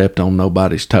stepped on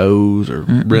nobody's toes or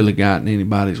really got in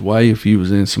anybody's way. If you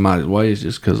was in somebody's way, it's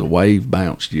just because a wave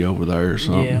bounced you over there or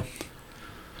something.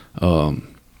 Yeah.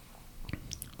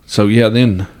 So yeah,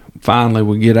 then finally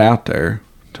we get out there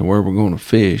to where we're going to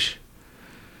fish.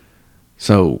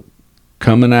 So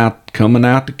coming out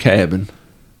the cabin,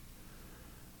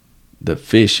 the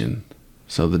fishing.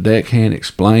 So the deckhand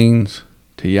explains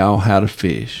to y'all how to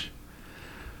fish.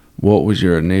 What was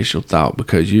your initial thought?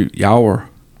 Because y'all were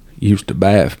used to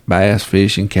bass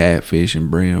fishing, catfishing,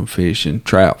 brim fishing,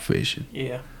 trout fishing.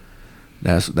 Yeah.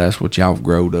 That's what y'all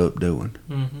growed up doing.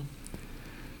 Mm-hmm.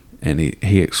 And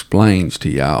he explains to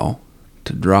y'all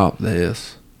to drop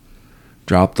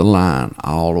the line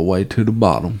all the way to the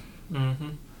bottom,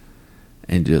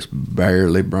 and just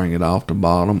barely bring it off the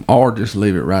bottom, or just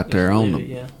leave it right there on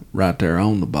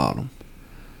the bottom.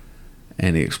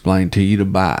 And he explained to you to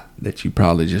bite, that you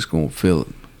probably just gonna feel a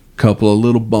couple of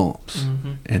little bumps,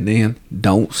 and then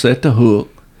don't set the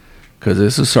hook, because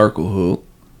it's a circle hook.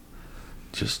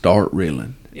 Just start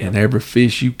reeling, and every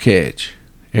fish you catch,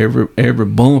 every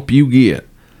bump you get,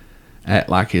 act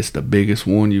like it's the biggest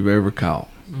one you've ever caught.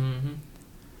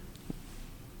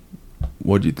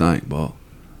 What'd you think, Buck?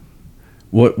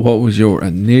 What was your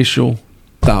initial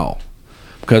thought?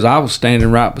 Because I was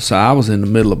standing right beside. I was in the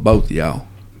middle of both of y'all.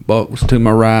 Buck was to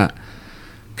my right.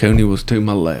 Cooney was to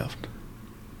my left.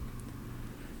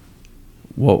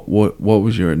 What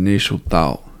was your initial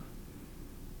thought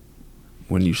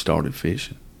when you started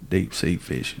fishing, deep sea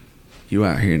fishing? You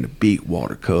out here in the big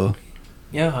water, cuz.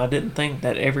 Yeah, I didn't think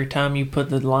that every time you put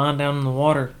the line down in the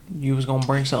water, you was gonna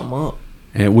bring something up.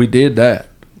 And we did that.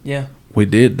 Yeah. We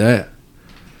did that.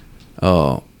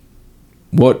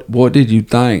 What did you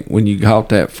think when you caught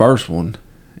that first one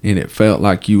and it felt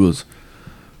like you was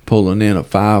pulling in a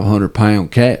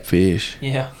 500-pound catfish?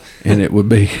 Yeah. And it would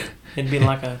be It'd be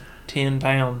like a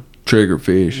 10-pound.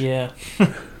 triggerfish. Yeah.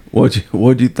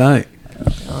 What'd you think?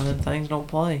 Them things don't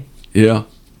play. Yeah.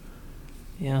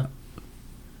 Yeah.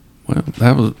 Well,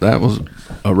 that was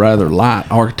a rather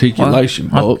light articulation,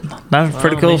 Buck. That's a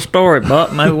pretty cool story,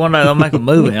 Buck. Maybe one day they'll make a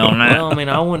movie on that. Well, I mean,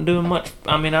 I wasn't doing much.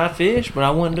 I mean, I fished, but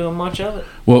I wasn't doing much of it.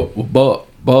 Well,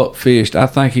 Buck fished. I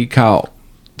think he caught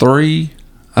 3.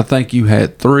 I think you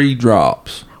had 3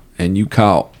 drops, and you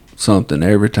caught something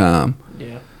every time.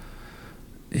 Yeah.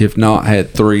 If not,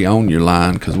 had 3 on your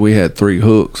line, because we had 3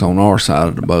 hooks on our side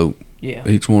of the boat. Yeah.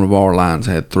 Each one of our lines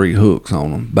had 3 hooks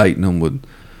on them, baiting them with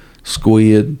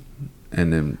squid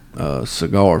and then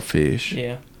cigar fish.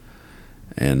 Yeah.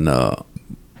 And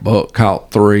Buck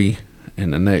caught 3,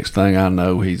 and the next thing I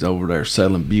know, he's over there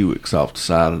selling Buicks off the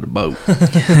side of the boat.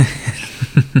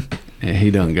 And he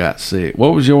done got sick.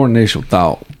 What was your initial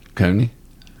thought, Cooney?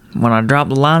 When I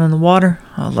dropped the line in the water,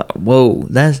 I was like, whoa,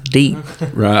 that's deep.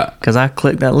 Right. Because I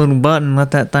clicked that little button and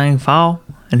let that thing fall.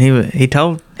 And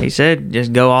he said,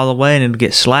 just go all the way and it'll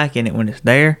get slack in it when it's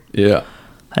there. Yeah.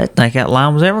 I didn't think that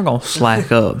line was ever going to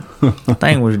slack up. The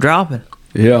thing was dropping.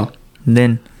 Yeah. And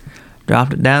then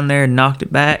dropped it down there and knocked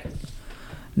it back.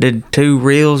 Did 2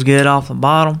 reels get off the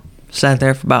bottom. Sat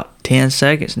there for about 10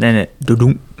 seconds. And then it,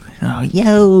 doo-doom. Oh,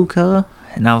 yo, cuh.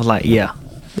 And I was like, yeah,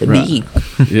 the Right. deep.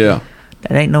 Yeah.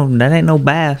 That ain't no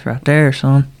bass right there,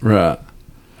 son. Right.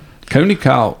 Cooney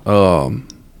caught,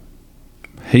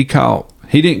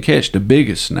 he didn't catch the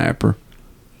biggest snapper.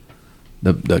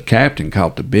 The captain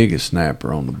caught the biggest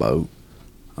snapper on the boat.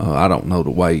 I don't know the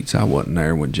weights. I wasn't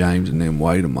there when James and them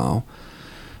weighed them all.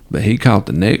 But he caught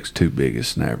the next 2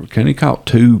 biggest snappers. Cooney caught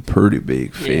 2 pretty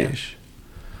big fish.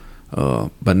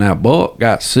 But now Buck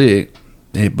got sick.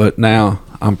 But now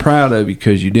I'm proud of you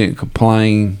because you didn't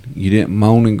complain. You didn't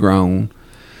moan and groan.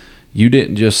 You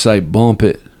didn't just say, bump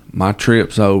it. My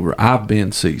trip's over. I've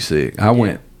been seasick. I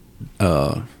went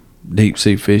deep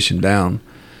sea fishing down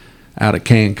out of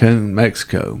Cancun,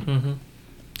 Mexico. Mm-hmm.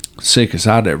 Sickest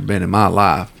I'd ever been in my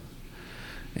life.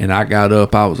 And I got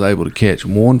up. I was able to catch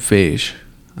 1 fish.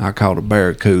 I caught a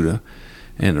barracuda.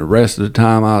 And the rest of the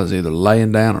time I was either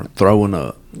laying down or throwing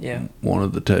up. Yeah. One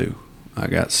of the 2. I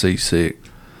got seasick.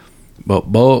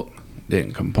 But Buck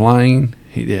didn't complain.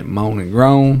 He didn't moan and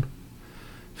groan.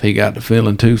 If he got to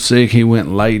feeling too sick, he went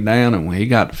and laid down. And when he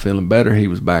got to feeling better, he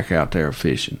was back out there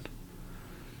fishing.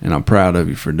 And I'm proud of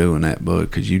you for doing that, Bud,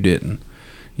 because you didn't.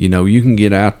 You know, you can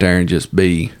get out there and just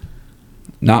be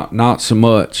not so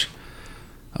much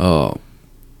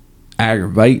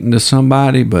aggravating to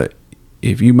somebody, but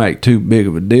if you make too big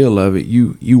of a deal of it,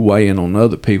 you weigh in on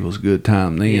other people's good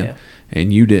time then. Yeah.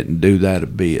 And you didn't do that a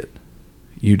bit.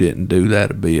 You didn't do that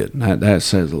a bit. And that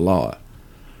says a lot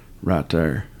right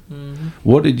there. Mm-hmm.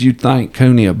 What did you think,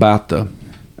 Cooney, about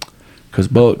because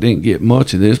Buck didn't get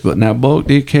much of this, but now Buck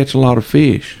did catch a lot of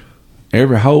fish.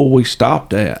 Every hole we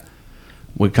stopped at,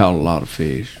 we caught a lot of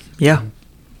fish. Yeah.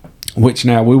 Which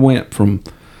now we went from,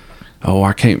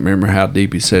 I can't remember how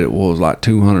deep he said it was, like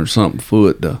 200-something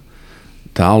foot to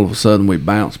all of a sudden we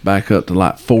bounced back up to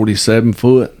like 47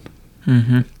 foot.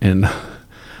 Mm-hmm. And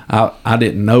I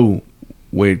didn't know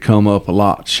we'd come up a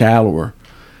lot shallower.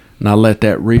 And I let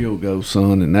that reel go,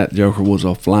 son, and that joker was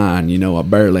a flying. You know, I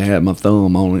barely had my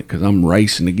thumb on it because I'm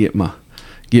racing to get my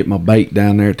bait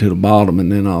down there to the bottom.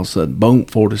 And then all of a sudden, boom,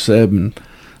 47,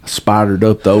 I spidered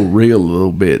up the old reel a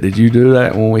little bit. Did you do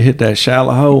that when we hit that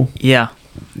shallow hole? Yeah.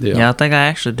 Yeah, I think I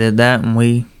actually did that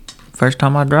when first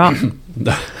time I dropped.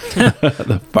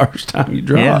 The first time you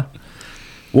dropped? Yeah.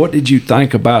 What did you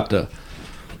think about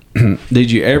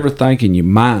did you ever think in your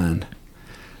mind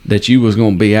that you was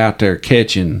going to be out there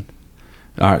catching?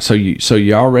 All right, so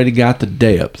you already got the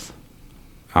depth.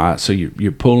 All right, so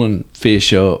you're pulling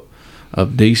fish up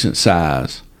of decent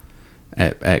size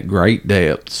at great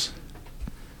depths,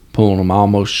 pulling them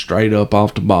almost straight up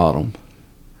off the bottom.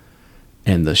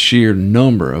 And the sheer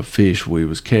number of fish we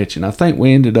was catching, I think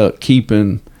we ended up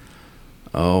keeping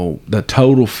the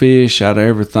total fish out of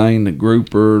everything, the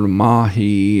grouper, the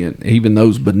mahi, and even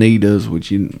those bonitas,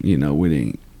 which you know we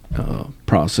didn't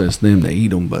process them to eat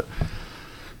them, but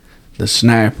the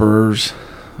snappers.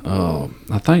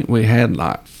 I think we had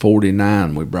like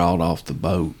 49 we brought off the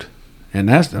boat, and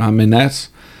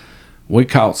we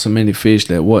caught so many fish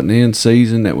that wasn't in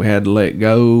season that we had to let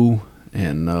go,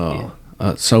 and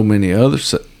so many other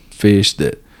fish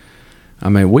that. I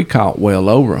mean, we caught well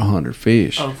over 100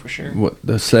 fish. Oh, for sure. What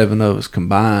the 7 of us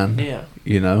combined. Yeah.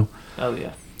 You know. Oh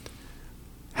yeah.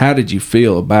 How did you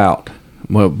feel about?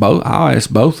 Well, both. I'll ask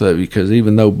both of you because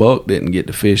even though Buck didn't get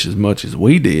to fish as much as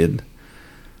we did,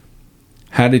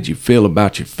 how did you feel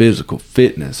about your physical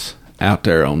fitness out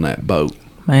there on that boat?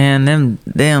 Man,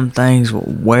 them things will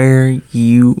wear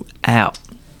you out.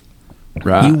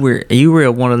 Right. You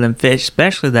reeled one of them fish,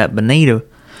 especially that bonita.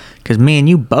 Because me and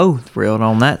you both reeled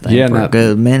on that thing for a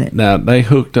good minute. Now, they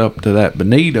hooked up to that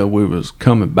bonita. We was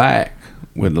coming back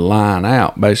with the line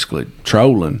out, basically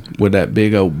trolling with that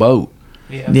big old boat.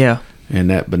 Yeah.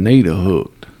 And that bonita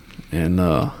hooked. And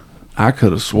I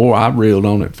could have swore I reeled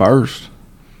on it first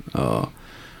for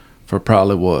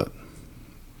probably,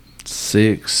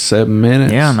 6-7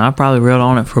 minutes? Yeah, and I probably reeled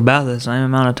on it for about the same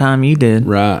amount of time you did.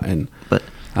 Right. And but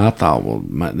I thought, well,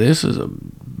 this is a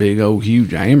big old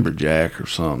huge amberjack or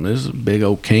something. This is a big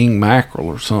old king mackerel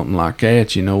or something like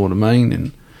that. You know what I mean?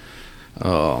 And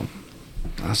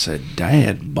I said,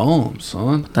 "Dad, bum,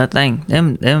 son." That thing,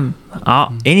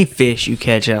 any fish you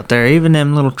catch out there, even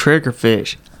them little trigger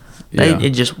fish, it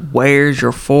just wears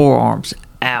your forearms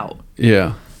out.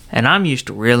 Yeah. And I'm used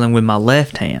to reeling with my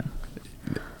left hand.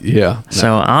 Yeah.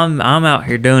 So I'm out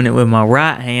here doing it with my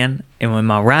right hand, and when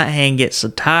my right hand gets so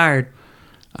tired,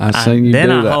 I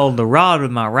hold the rod with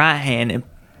my right hand,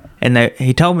 and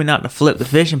he told me not to flip the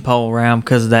fishing pole around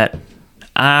because of that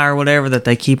eye or whatever that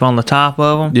they keep on the top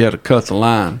of them. Yeah, to cut the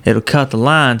line. It'll cut the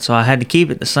line, so I had to keep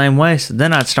it the same way. So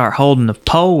then I'd start holding the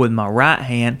pole with my right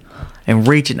hand and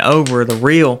reaching over the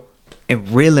reel and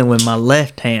reeling with my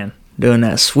left hand, doing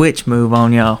that switch move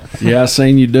on y'all. Yeah, I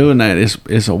seen you doing that.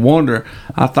 It's a wonder.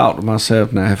 I thought to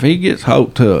myself, now if he gets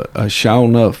hooked to a sure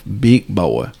enough big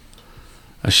boy,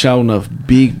 that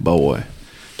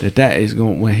is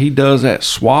going, when he does that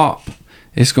swap,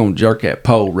 it's going to jerk that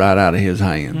pole right out of his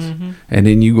hands. Mm-hmm. And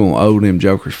then you going to owe them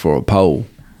jokers for a pole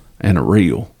and a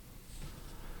reel.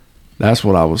 That's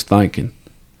what I was thinking.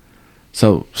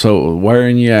 So it was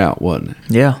wearing you out, wasn't it?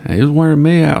 Yeah. And it was wearing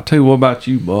me out too. What about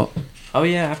you, Buck? Oh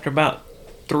yeah, after about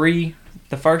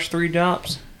the first 3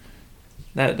 drops,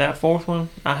 that fourth one,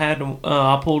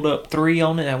 I pulled up 3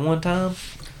 on it at one time.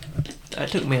 That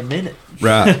took me a minute.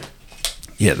 Right.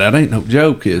 Yeah, that ain't no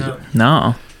joke, is it?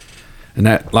 No. And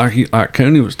that, like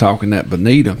Cooney was talking, that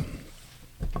bonita,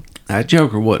 that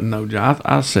joker wasn't no joke.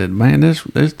 I said, man, this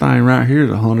thing right here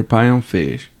is a 100-pound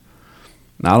fish.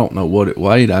 And I don't know what it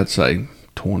weighed. I'd say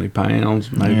 20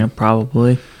 pounds, maybe. Yeah,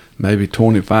 probably. Maybe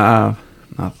 25.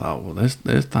 And I thought, well, this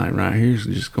thing right here is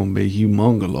just going to be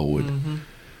humongoloid. Mm-hmm.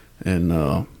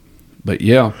 And but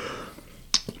yeah.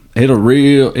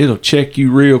 It'll check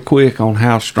you real quick on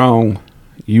how strong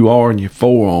you are in your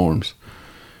forearms.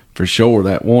 For sure.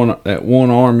 That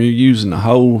one arm you're using to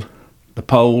hold the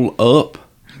pole up.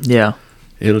 Yeah.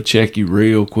 It'll check you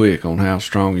real quick on how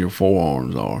strong your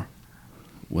forearms are.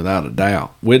 Without a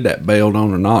doubt. With that belt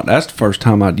on or not. That's the first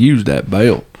time I'd used that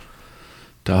belt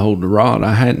to hold the rod.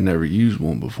 I hadn't never used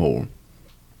one before.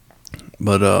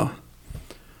 But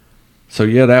so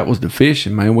yeah, that was the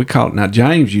fishing, man. We caught. Now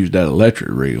James used that electric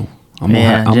reel.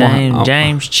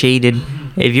 James cheated.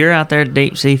 If you're out there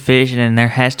deep sea fishing and there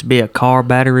has to be a car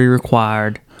battery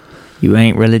required, you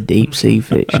ain't really deep sea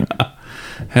fishing.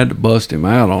 Had to bust him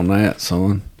out on that,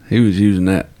 son. He was using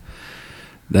that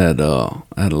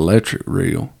electric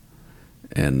reel,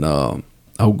 and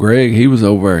Greg, he was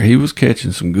over there. He was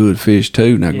catching some good fish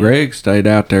too. Now Greg stayed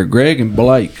out there. Greg and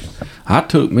Blake. I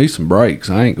took me some breaks.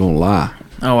 I ain't gonna lie.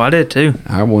 Oh, I did too.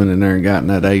 I went in there and got in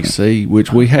that AC,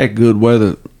 which we had good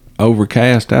weather,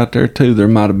 overcast out there too. There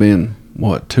might have been,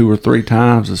 2 or 3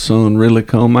 times the sun really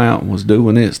come out and was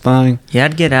doing its thing. Yeah,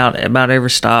 I'd get out about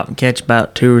every stop and catch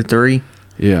about 2 or 3.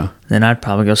 Yeah. Then I'd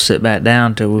probably go sit back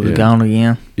down till we was gone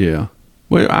again. Yeah.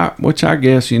 Well, which I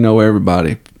guess,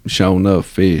 everybody sure enough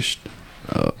fished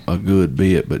a good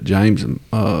bit, but James and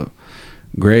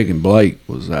Greg and Blake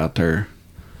was out there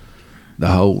the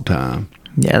whole time.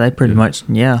 Yeah, they pretty much,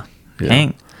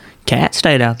 Cat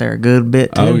stayed out there a good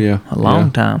bit, too. Oh, yeah. A long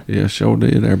time. Yeah, sure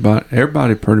did.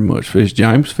 Everybody pretty much fished.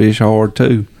 James fished hard,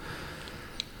 too.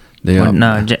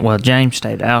 James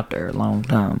stayed out there a long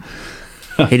time.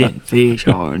 He didn't fish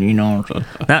hard, Now,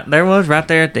 there was right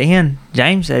there at the end.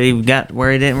 James said he got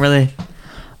where he didn't really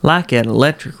like that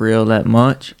electric reel that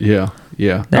much. Yeah.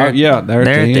 There There at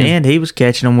the end, he was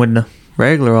catching them with the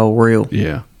regular old reel.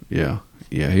 Yeah.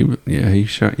 He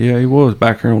shot. Yeah, he was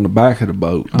back here on the back of the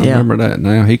boat. I Yeah. remember that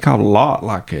now. He caught a lot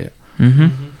like that.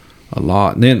 Mm-hmm. A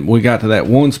lot. And then we got to that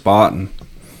one spot and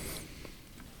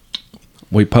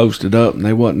we posted up and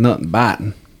there wasn't nothing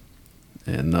biting.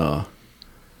 And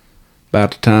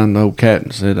about the time the old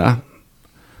captain said, I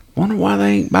wonder why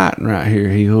they ain't biting right here.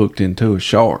 He hooked into a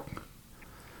shark.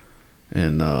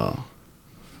 And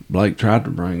Blake tried to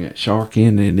bring that shark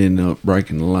in and it ended up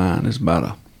breaking the line. It's about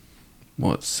a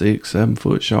 6-7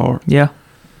 foot shark. Yeah.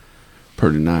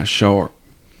 Pretty nice shark.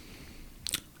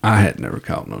 I had never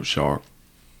caught no shark.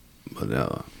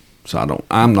 But so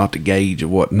I'm not the gauge of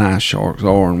what nice sharks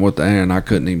are and what they are, and I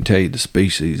couldn't even tell you the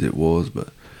species it was, but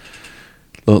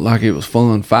looked like it was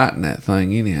fun fighting that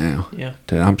thing anyhow. Yeah.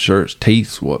 I'm sure its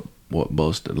teeth's what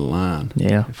busted the line.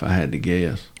 Yeah. If I had to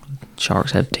guess.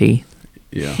 Sharks have teeth.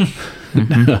 Yeah.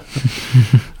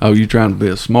 Oh, you trying to be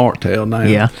a smart tail now?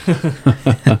 Yeah.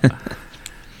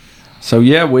 So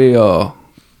yeah, we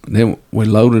then we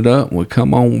loaded up and we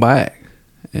come on back,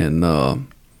 and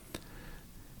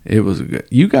it was a good.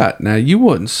 You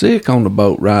wasn't sick on the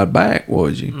boat ride back,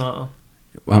 was you? No.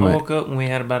 I I mean, woke up and we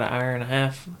had about an hour and a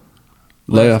half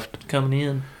left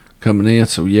coming in.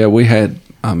 So yeah, we had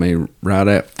right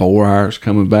at 4 hours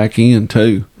coming back in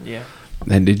too. Yeah.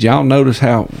 And did y'all notice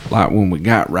how, like, when we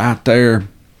got right there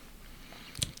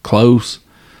close,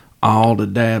 all the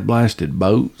dad blasted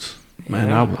boats? Man,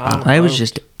 Yeah, They was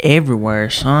just everywhere,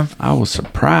 son. I was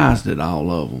surprised at all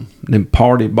of them. Them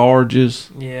party barges.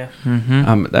 Yeah.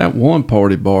 Mm-hmm. That one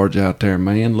party barge out there,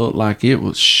 man, looked like it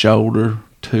was shoulder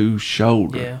to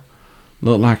shoulder. Yeah.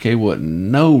 Looked like there wasn't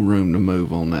no room to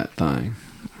move on that thing.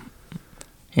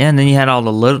 Yeah, and then you had all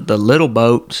the little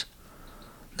boats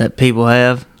that people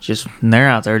have. And they're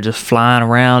out there just flying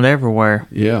around everywhere.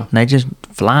 Yeah, And they just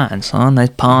flying, son.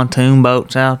 There's pontoon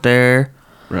boats out there,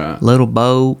 right. little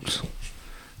boats.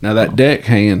 Now that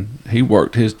deckhand, he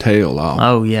worked his tail off.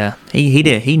 Oh yeah, he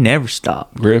did. He never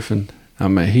stopped. Griffin,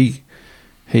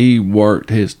 he worked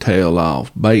his tail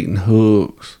off, baiting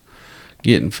hooks,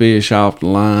 getting fish off the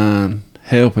line,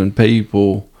 helping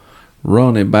people,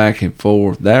 running back and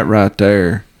forth. That right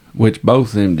there, which both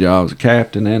of them jobs, the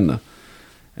captain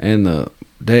and the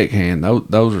deckhand,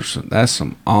 that's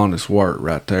some honest work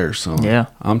right there, son. Yeah.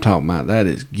 I'm talking about that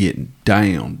is getting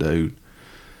down, dude.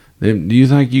 Do you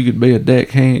think you could be a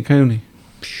deckhand, Cooney?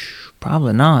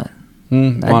 Probably not.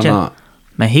 Why not?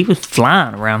 Man, he was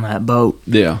flying around that boat.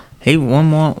 Yeah. He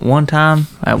one time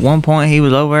at one point he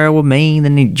was over there with me,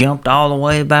 then he jumped all the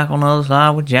way back on the other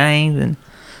side with James, and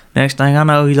next thing I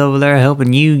know he's over there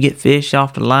helping you get fish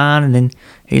off the line, and then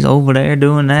he's over there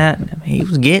doing that. I mean, he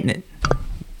was getting it.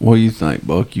 What do you think,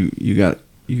 Buck? You got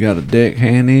a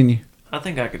deckhand in you? I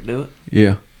think I could do it.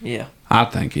 Yeah. Yeah. I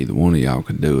think either one of y'all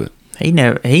could do it. He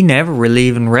never really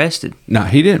even rested. No,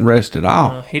 he didn't rest at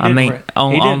all. He I didn't mean, re- he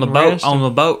on the didn't boat rest on the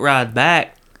boat ride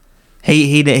back,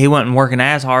 he wasn't working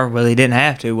as hard, but he didn't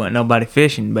have to. Wasn't nobody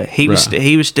fishing, but he was Right.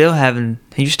 he was still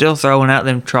throwing out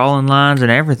them trolling lines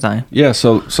and everything. Yeah,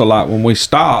 so like when we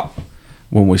stop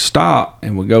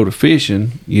and we go to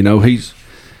fishing,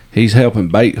 he's helping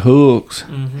bait hooks.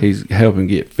 Mhm. He's helping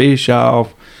get fish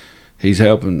off. He's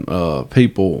helping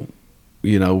people,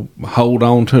 hold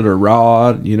on to their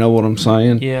rod. You know what I'm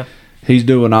saying? Yeah. He's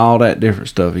doing all that different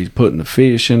stuff. He's putting the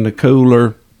fish in the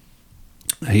cooler.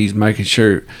 He's making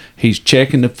sure he's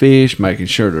checking the fish, making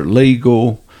sure they're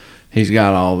legal. He's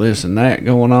got all this and that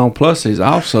going on. Plus, he's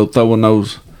also throwing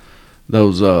those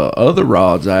other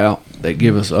rods out that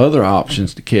give us other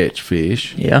options to catch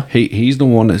fish. Yeah. He's the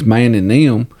one that's manning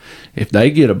them. If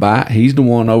they get a bite, he's the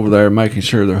one over there making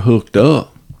sure they're hooked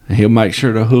up. And he'll make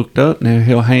sure they're hooked up, and then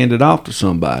he'll hand it off to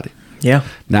somebody. Yeah.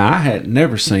 Now, I had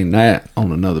never seen that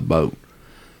on another boat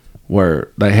where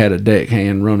they had a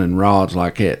deckhand running rods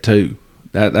like that, too.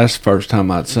 That's the first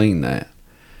time I'd seen that.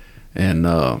 And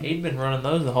He'd been running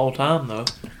those the whole time, though.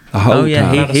 the whole Oh yeah,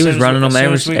 time. About he as was soon as running we- them as soon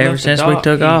ever as we ever left the since we dock,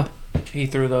 took he- off. He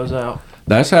threw those out.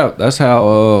 That's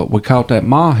how we caught that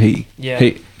mahi. Yeah.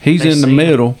 He's They in the seen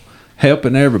middle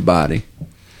helping everybody.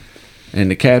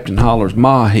 And the captain hollers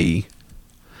mahi.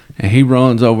 And he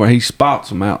runs over, he spots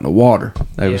them out in the water.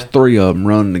 There was Yeah. 3 of them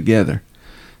running together.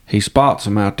 He spots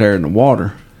them out there in the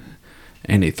water.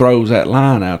 And he throws that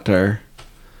line out there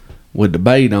with the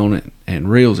bait on it and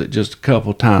reels it just a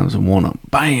couple times, and one of them,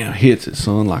 bam, hits it,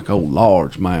 son, like old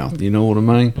largemouth. You know what I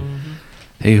mean?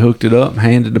 He hooked it up and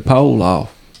handed the pole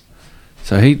off.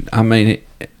 So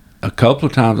a couple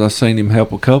of times I seen him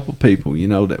help a couple of people,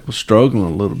 that was struggling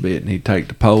a little bit, and he'd take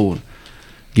the pole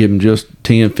give him just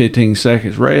 10, 15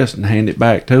 seconds rest and hand it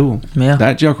back to him. Yeah.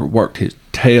 That joker worked his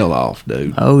tail off,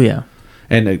 dude. Oh, yeah.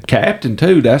 And the captain,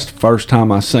 too, that's the first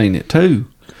time I seen it, too.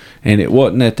 And it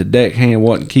wasn't that the deckhand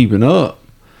wasn't keeping up,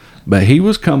 but he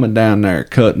was coming down there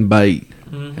cutting bait.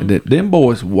 And them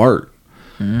boys work,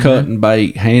 cutting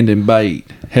bait, handing bait,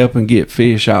 helping get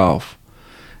fish off.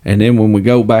 And then when we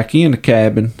go back in the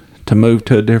cabin to move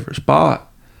to a different spot,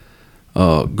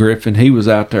 Griffin, he was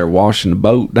out there washing the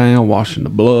boat down, washing the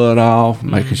blood off,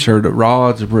 making sure the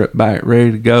rods are back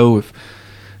ready to go.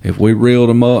 If we reeled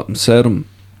them up and set them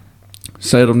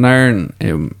there,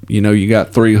 and you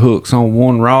got 3 hooks on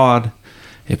one rod.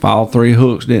 If all 3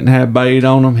 hooks didn't have bait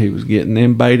on them, he was getting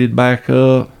them baited back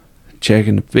up,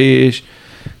 checking the fish,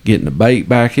 getting the bait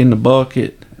back in the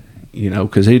bucket.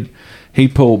 Because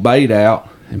he'd pull bait out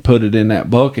and put it in that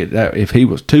bucket. That if he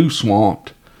was too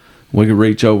swamped, we could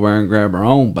reach over there and grab our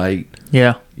own bait.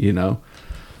 Yeah.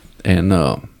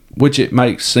 And which it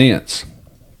makes sense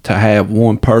to have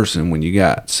one person when you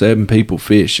got 7 people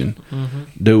fishing,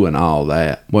 doing all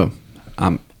that. Well,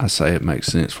 I say it makes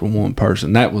sense for one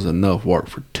person. That was enough work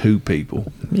for 2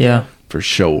 people. Yeah. For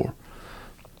sure.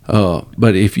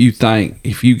 But if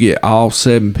you get all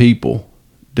 7 people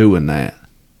doing that,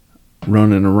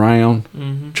 running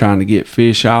around, trying to get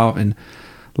fish off, and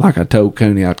like I told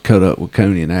Cooney, I'd cut up with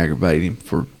Cooney and aggravate him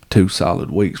for 2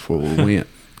 solid weeks before we went.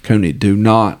 Cooney, do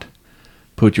not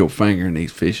put your finger in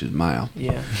these fish's mouth.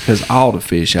 Yeah. Because all the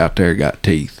fish out there got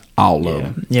teeth. All of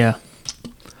them. Yeah.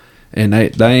 And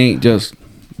they ain't just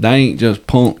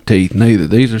punk teeth neither.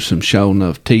 These are some show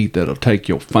enough teeth that'll take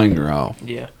your finger off.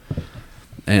 Yeah.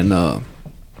 And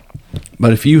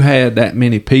but if you had that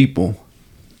many people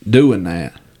doing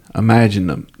that,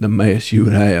 imagine the mess you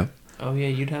would have. Oh yeah,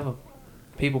 you'd have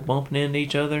people bumping into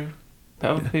each other.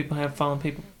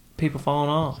 People falling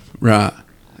off. Right.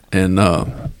 And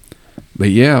but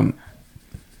yeah,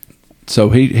 so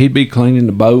he'd be cleaning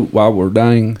the boat while we're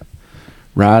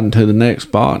riding to the next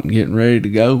spot and getting ready to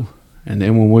go. And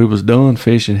then when we was done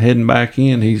fishing, heading back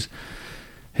in, he's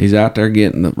out there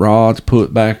getting the rods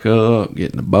put back up,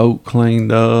 getting the boat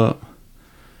cleaned up.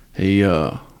 He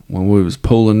when we was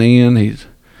pulling in, he's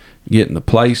getting the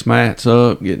placemats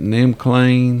up, getting them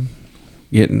clean,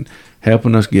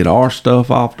 helping us get our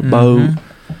stuff off the boat.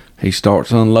 He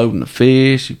starts unloading the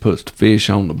fish. He puts the fish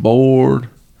on the board,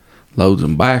 loads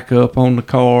them back up on the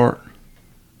cart,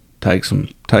 takes them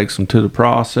to the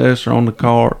processor on the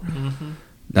cart.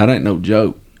 That ain't no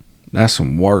joke. That's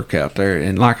some work out there.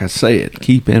 And like I said,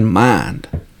 keep in mind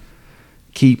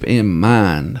the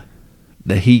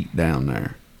heat down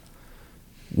there.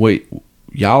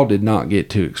 Y'all did not get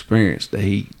to experience the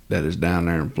heat that is down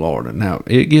there in Florida. Now,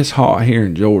 it gets hot here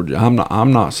in Georgia.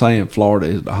 I'm not saying Florida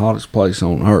is the hottest place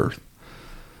on earth.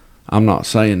 I'm not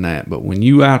saying that. But when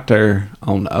you out there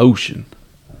on the ocean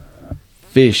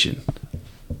fishing,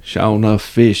 sure enough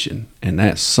fishing, and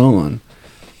that sun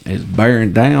is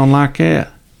bearing down like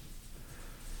that,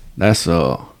 that's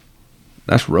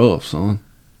rough, son.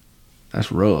 That's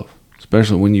rough.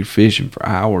 Especially when you're fishing for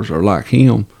hours, or like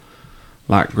him,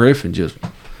 like Griffin, just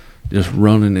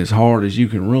running as hard as you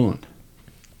can run.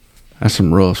 That's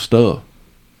some rough stuff.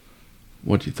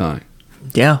 What do you think?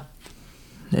 Yeah.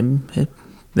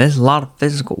 There's a lot of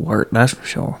physical work, that's for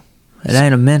sure. It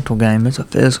ain't a mental game, it's a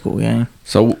physical game.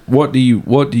 So what do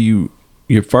you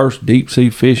your first deep sea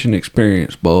fishing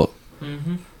experience, Buck?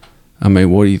 I mean,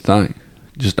 what do you think?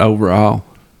 Just overall?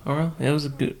 Well, it was a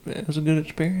good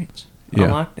experience. Yeah.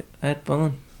 I liked it. I had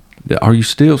fun. Are you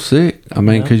still sick? I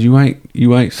mean, because you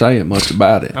ain't saying much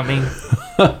about it. I mean,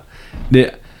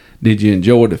 did you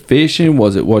enjoy the fishing?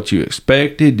 Was it what you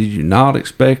expected? Did you not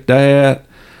expect that?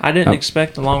 I didn't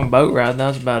expect a long boat ride. That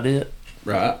was about it.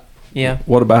 Right. Yeah.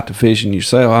 What about the fishing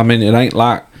yourself? I mean, it ain't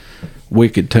like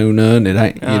wicked tuna, and it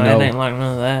ain't, It ain't like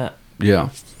none of that. Yeah.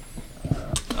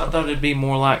 I thought it'd be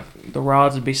more like the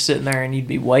rods would be sitting there and you'd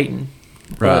be waiting.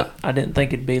 Right. But I didn't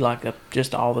think it'd be like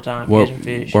just all the time Well, catching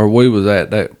fish. where we was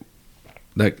at, that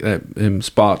them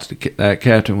spots that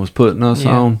captain was putting us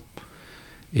on,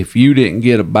 if you didn't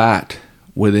get a bite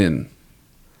within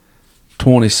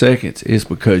 20 seconds, it's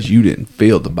because you didn't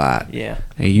feel the bite. Yeah.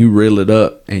 And you reel it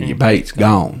up and your bait's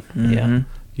gone. Yeah.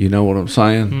 You know what I'm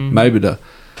saying? Maybe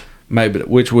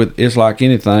it's like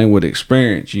anything with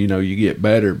experience, you get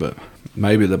better, but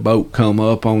maybe the boat come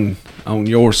up on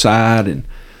your side and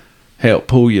help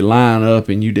pull your line up,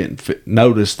 and you didn't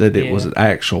notice that it was an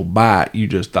actual bite. You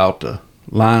just thought the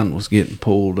line was getting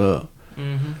pulled up.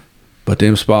 But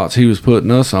them spots he was putting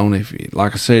us on,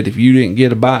 like I said, if you didn't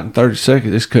get a bite in 30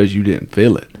 seconds, it's because you didn't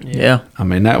feel it. Yeah. I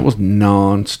mean, that was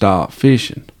non-stop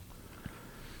fishing.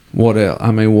 What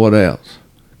else?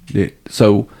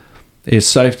 So it's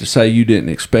safe to say you didn't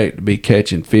expect to be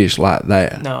catching fish like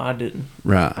that. No, I didn't.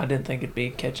 Right. I didn't think it'd be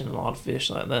catching a lot of fish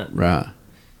like that. Right.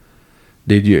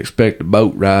 Did you expect the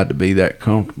boat ride to be that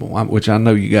comfortable? Which I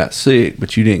know you got sick,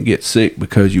 but you didn't get sick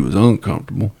because you was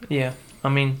uncomfortable. Yeah. I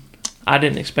mean, I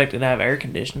didn't expect it to have air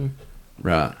conditioning.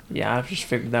 Right. Yeah, I just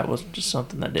figured that was just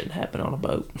something that didn't happen on a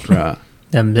boat. Right.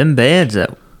 Them beds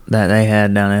that they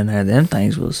had down in there, them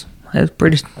things was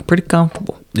pretty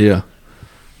comfortable. Yeah.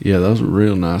 Yeah, those were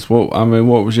real nice. What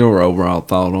was your overall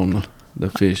thought on the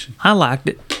fishing? I liked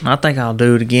it. I think I'll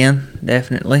do it again,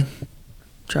 definitely.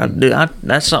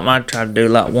 That's something I try to do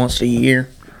like once a year.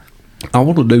 I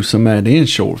want to do some of that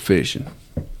inshore fishing.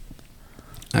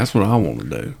 That's what I want to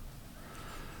do.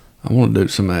 I want to do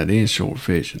some of that inshore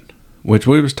fishing, which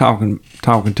we was talking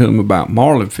to him about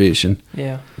marlin fishing.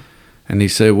 Yeah. And he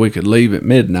said we could leave at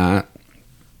midnight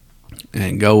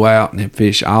and go out and then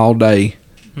fish all day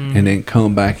and then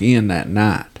come back in that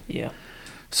night. Yeah.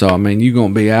 So, I mean, you're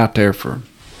going to be out there for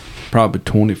probably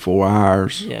 24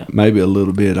 hours, maybe a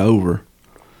little bit over.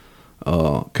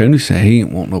 Cooney said he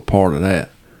ain't want no part of that.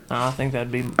 I think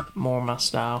that'd be more my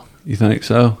style. You think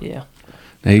so? Yeah.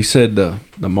 Now, he said the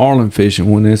marlin fishing,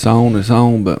 when it's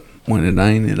on, but when it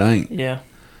ain't, it ain't. Yeah.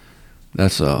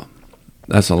 That's a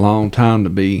long time to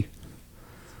be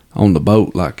on the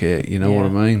boat like that. You know what I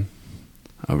mean?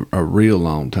 A real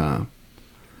long time.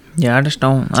 Yeah, I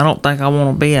don't think I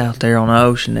want to be out there on the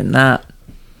ocean at night.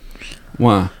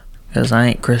 Why? Because I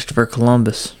ain't Christopher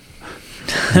Columbus.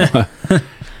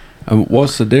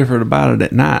 What's the difference about it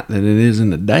at night than it is in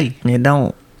the day? I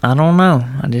don't know.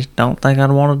 I just don't think I'd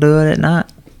want to do it at night.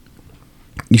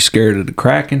 You scared of the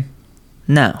Kraken?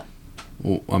 No.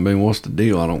 Well, I mean, what's the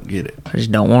deal? I don't get it. I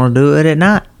just don't want to do it at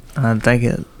night. I think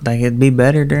it'd be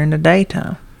better during the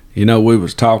daytime. You know, we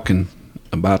was talking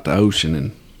about the ocean,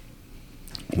 and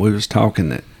we was talking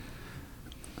that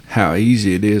how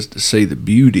easy it is to see the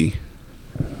beauty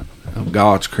of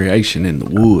God's creation in the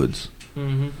woods,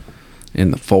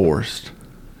 in the forest,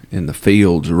 in the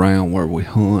fields around where we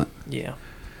hunt. Yeah.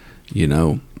 You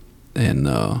know, and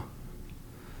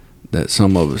that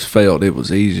some of us felt it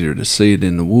was easier to see it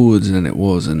in the woods than it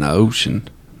was in the ocean.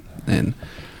 And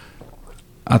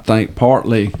I think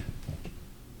partly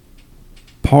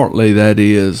that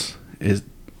is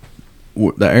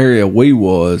the area we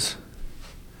was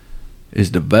is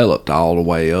developed all the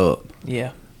way up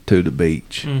to the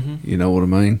beach. You know what I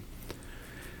mean?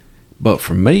 But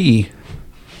for me,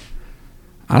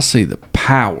 I see the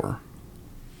power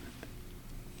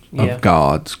of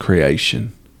God's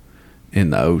creation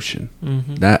in the ocean.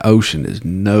 That ocean is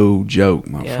no joke,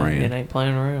 my friend. It ain't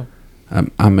playing around.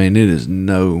 I mean, it is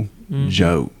no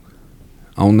joke.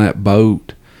 On that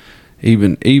boat,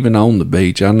 even on the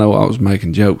beach, I know I was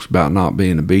making jokes about not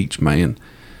being a beach man,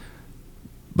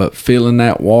 but feeling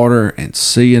that water and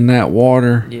seeing that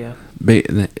water,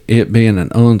 it being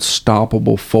an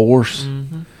unstoppable force.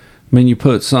 I mean, you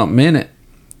put something in it,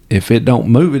 if it don't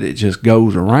move it, it just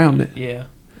goes around it. Yeah,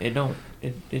 it don't.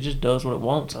 It just does what it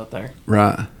wants out there.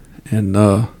 Right. And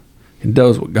it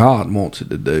does what God wants it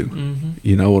to do.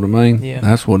 You know what I mean? Yeah.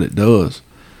 That's what it does.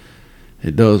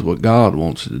 It does what God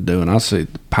wants it to do. And I see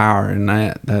the power in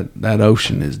that. That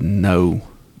ocean is no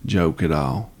joke at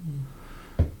all.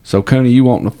 So, Coney, you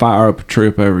wanting to fire up a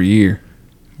trip every year?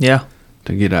 Yeah.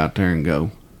 To get out there and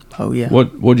go. Oh, yeah.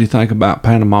 What do you think about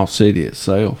Panama City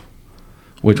itself?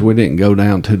 Which we didn't go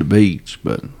down to the beach,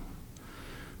 but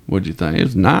what'd you think? It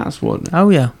was nice, wasn't it? Oh,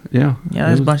 yeah. Yeah. Yeah,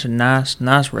 there's a bunch of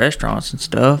nice restaurants and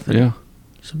stuff. And yeah.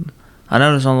 I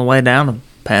noticed on the way down to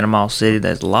Panama City,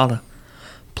 there's a lot of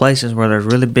places where there's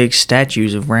really big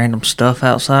statues of random stuff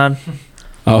outside.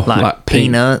 Oh, like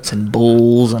peanuts and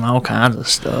bulls and all kinds of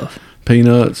stuff.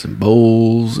 Peanuts and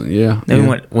bulls, and yeah.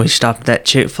 Then we stopped at that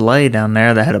Chick-fil-A down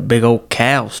there that had a big old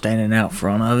cow standing out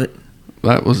front of it.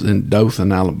 That was in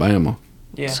Dothan, Alabama.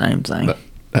 Yeah. Same thing.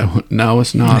 No,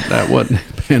 it's not. That wasn't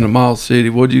Panama City.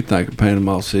 What do you think of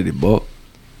Panama City, Buck?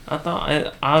 I thought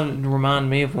it reminded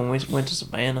me of when we went to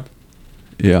Savannah.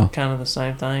 Yeah. Kind of the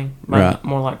same thing. Right.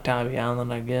 More like Tybee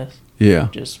Island, I guess. Yeah.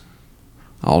 Just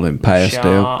all them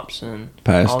pastel shops and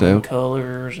all them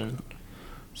colors and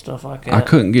stuff like that. I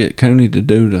couldn't get Coney to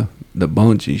do the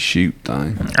bungee shoot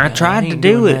thing. I tried to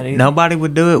do it. Nobody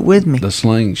would do it with me. The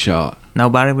slingshot.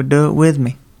 Nobody would do it with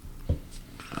me.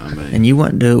 I mean, and you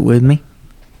wouldn't do it with me.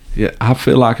 Yeah, I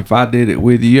feel like if I did it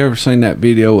with you, you ever seen that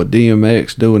video of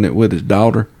DMX doing it with his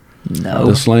daughter? No.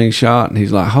 The slingshot, and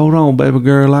he's like, "Hold on, baby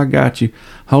girl, I got you.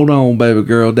 Hold on, baby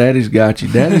girl, daddy's got you.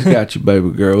 Daddy's got you, baby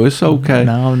girl. It's okay."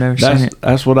 No, I've never seen it.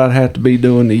 That's what I'd have to be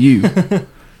doing to you.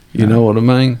 You know what I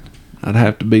mean? I'd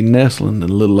have to be nestling the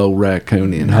little old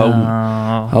raccoon and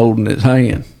holding his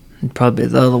hand. It'd probably be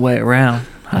the other way around.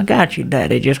 I got you,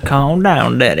 Daddy. Just calm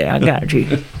down, Daddy. I got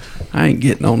you. I ain't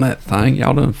getting on that thing.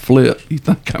 Y'all done flip. You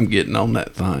think I'm getting on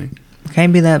that thing?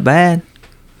 Can't be that bad.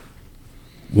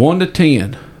 1 to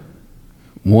 10.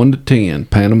 1 to 10.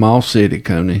 Panama City,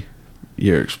 Coney.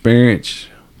 Your experience,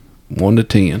 1 to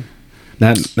 10.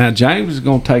 Now James is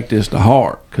gonna take this to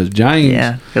heart because James.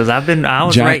 Yeah, because I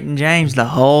was rating James the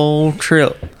whole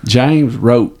trip. James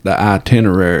wrote the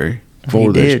itinerary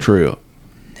for this trip.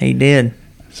 He did.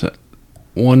 So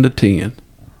 1 to 10.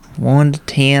 1 to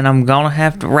 10. I'm gonna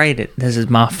have to rate it. This is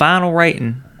my final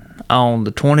rating on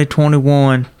the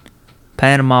 2021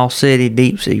 Panama City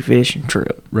deep sea fishing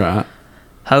trip. Right.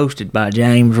 Hosted by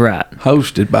James Wright.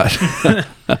 Hosted by.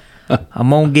 I'm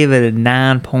gonna give it a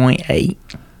 9.8.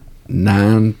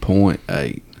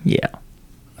 9.8. Yeah.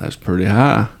 That's pretty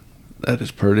high. That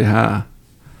is pretty high.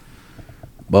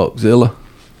 Buckzilla.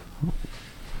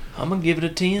 I'm gonna give it a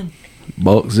 10.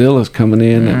 Buckzilla's coming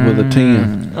in with a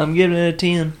 10. I'm giving it a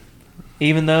 10,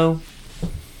 even though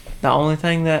the only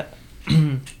thing that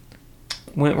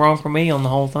went wrong for me on the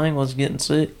whole thing was getting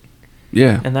sick,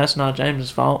 Yeah. and that's not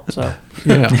James's fault. So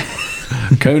Yeah.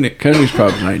 Coney's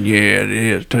probably saying, yeah, it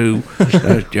is too.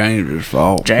 That's James's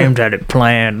fault. James had it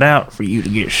planned out for you to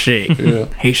get sick. Yeah.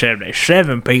 He said there's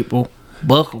 7 people,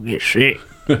 Buck will get sick.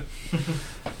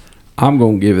 I'm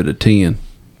going to give it a 10,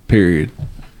 period.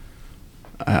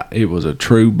 It was a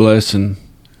true blessing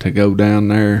to go down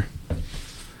there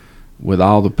with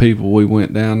all the people we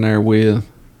went down there with.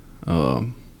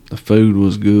 The food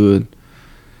was good.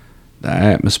 The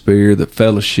atmosphere, the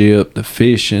fellowship, the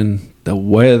fishing, the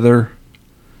weather.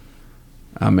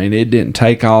 I mean, it didn't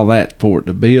take all that for it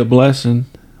to be a blessing,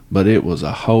 but it was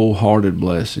a wholehearted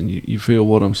blessing. You feel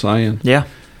what I'm saying? Yeah.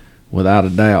 Without a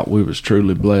doubt, we was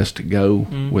truly blessed to go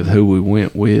with who we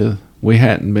went with. We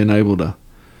hadn't been able to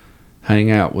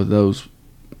hang out with those,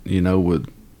 with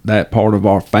that part of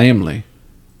our family.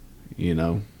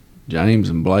 James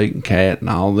and Blake and Kat and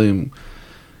all them,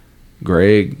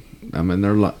 Greg. I mean,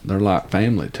 they're like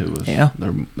family to us. Yeah.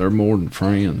 They're more than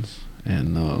friends,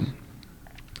 and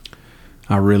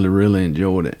I really, really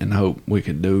enjoyed it, and hope we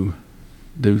could do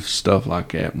stuff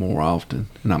like that more often.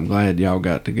 And I'm glad y'all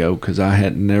got to go because I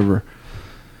had never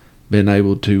been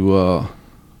able to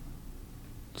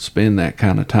spend that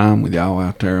kind of time with y'all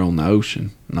out there on the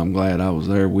ocean. And I'm glad I was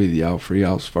there with y'all for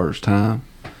y'all's first time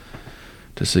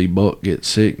to see Buck get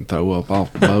sick and throw up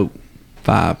off the boat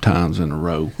 5 times in a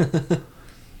row.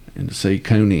 And to see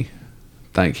Cooney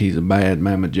think he's a bad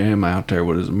Mama Jamma out there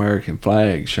with his American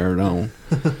flag shirt on,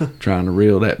 trying to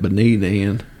reel that bonita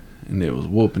in, and it was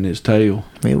whooping his tail.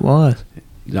 It was.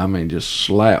 I mean, just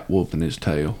slap whooping his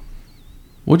tail.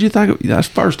 What'd you think? That's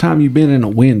the first time you've been in a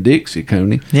Winn-Dixie,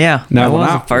 Cooney. Yeah, Now, that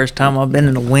was the first time I've been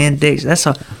in a Winn-Dixie.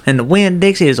 And the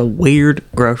Winn-Dixie is a weird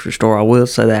grocery store. I will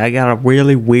say that. I got a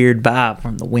really weird vibe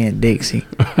from the Winn-Dixie.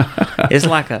 It's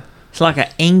like an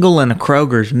Engel and a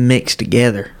Kroger's mixed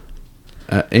together.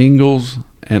 Ingles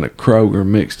and a Kroger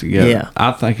mixed together. Yeah.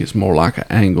 I think it's more like an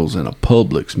Ingles and a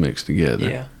Publix mixed together.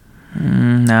 yeah,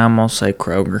 Now I'm gonna say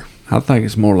Kroger. I think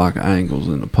it's more like an Ingles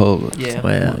and a Publix. yeah.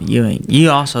 Well, you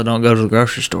also don't go to the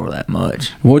grocery store that much.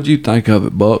 What'd you think of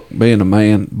it, Buck? Being a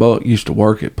man, Buck used to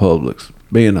work at Publix.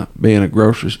 Being a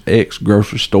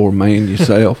ex-grocery store man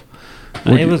yourself.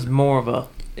 It was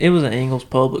an Ingles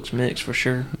Publix mix for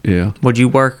sure. Yeah. Would you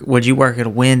work at a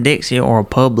Winn-Dixie or a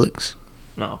Publix?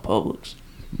 No, Publix.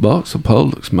 Buck's a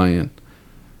Publix man.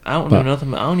 I don't know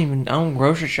nothing. I don't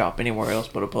grocery shop anywhere else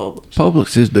but a Publix.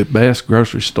 Publix is the best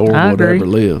grocery store I what agree. ever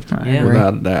lived. I agree.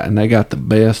 Without a doubt. And they got the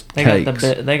best cakes.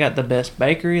 They got the best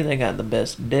bakery. They got the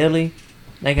best deli.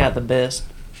 They got the best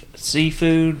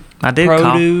seafood. I did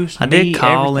produce. call in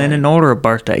everything. and order a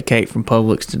birthday cake from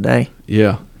Publix today.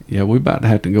 Yeah. Yeah, we about to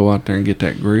have to go out there and get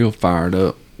that grill fired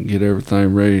up and get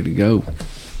everything ready to go.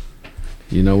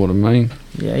 You know what I mean?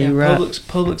 Yeah, Yeah, you're right.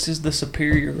 Publix is the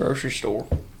superior grocery store.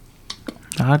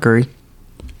 I agree.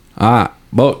 All right.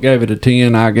 Buck gave it a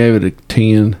 10. I gave it a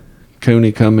 10.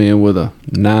 Cooney come in with a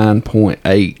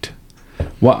 9.8.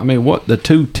 What the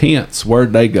 2 tenths,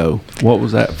 where'd they go? What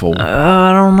was that for?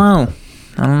 I don't know.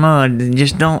 It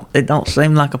just don't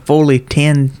seem like a fully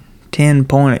 10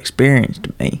 point experience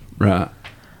to me. Right.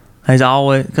 There's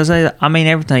always,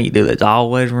 everything you do, there's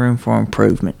always room for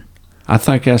improvement. I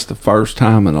think that's the first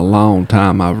time in a long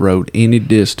time I've rode any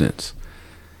distance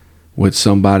with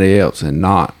somebody else and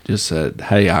not just said,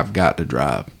 hey, I've got to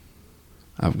drive.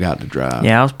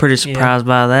 Yeah, I was pretty surprised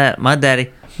by that. My daddy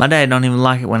don't even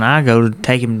like it when I go to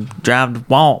take him drive to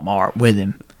Walmart with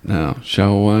him. No,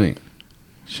 sure ain't.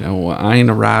 I ain't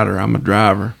a rider. I'm a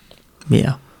driver.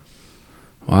 Yeah.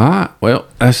 All right. Well,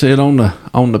 that's it on the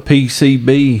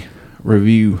PCB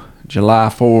review, July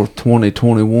 4th,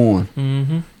 2021.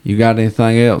 Mm-hmm. You got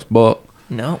anything else, Buck?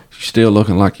 No. You're still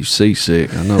looking like you're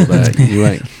seasick. I know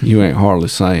that. you ain't hardly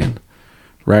saying.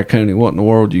 Raccoony, what in the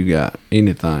world you got?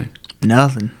 Anything?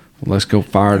 Nothing. Well, let's go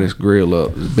fire this grill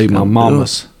up. It'll be my Go do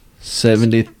mama's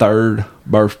 73rd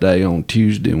birthday on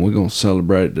Tuesday, and we're going to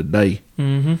celebrate it today.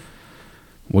 Mm-hmm.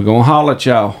 We're going to holler at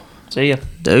y'all. See ya.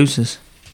 Deuces.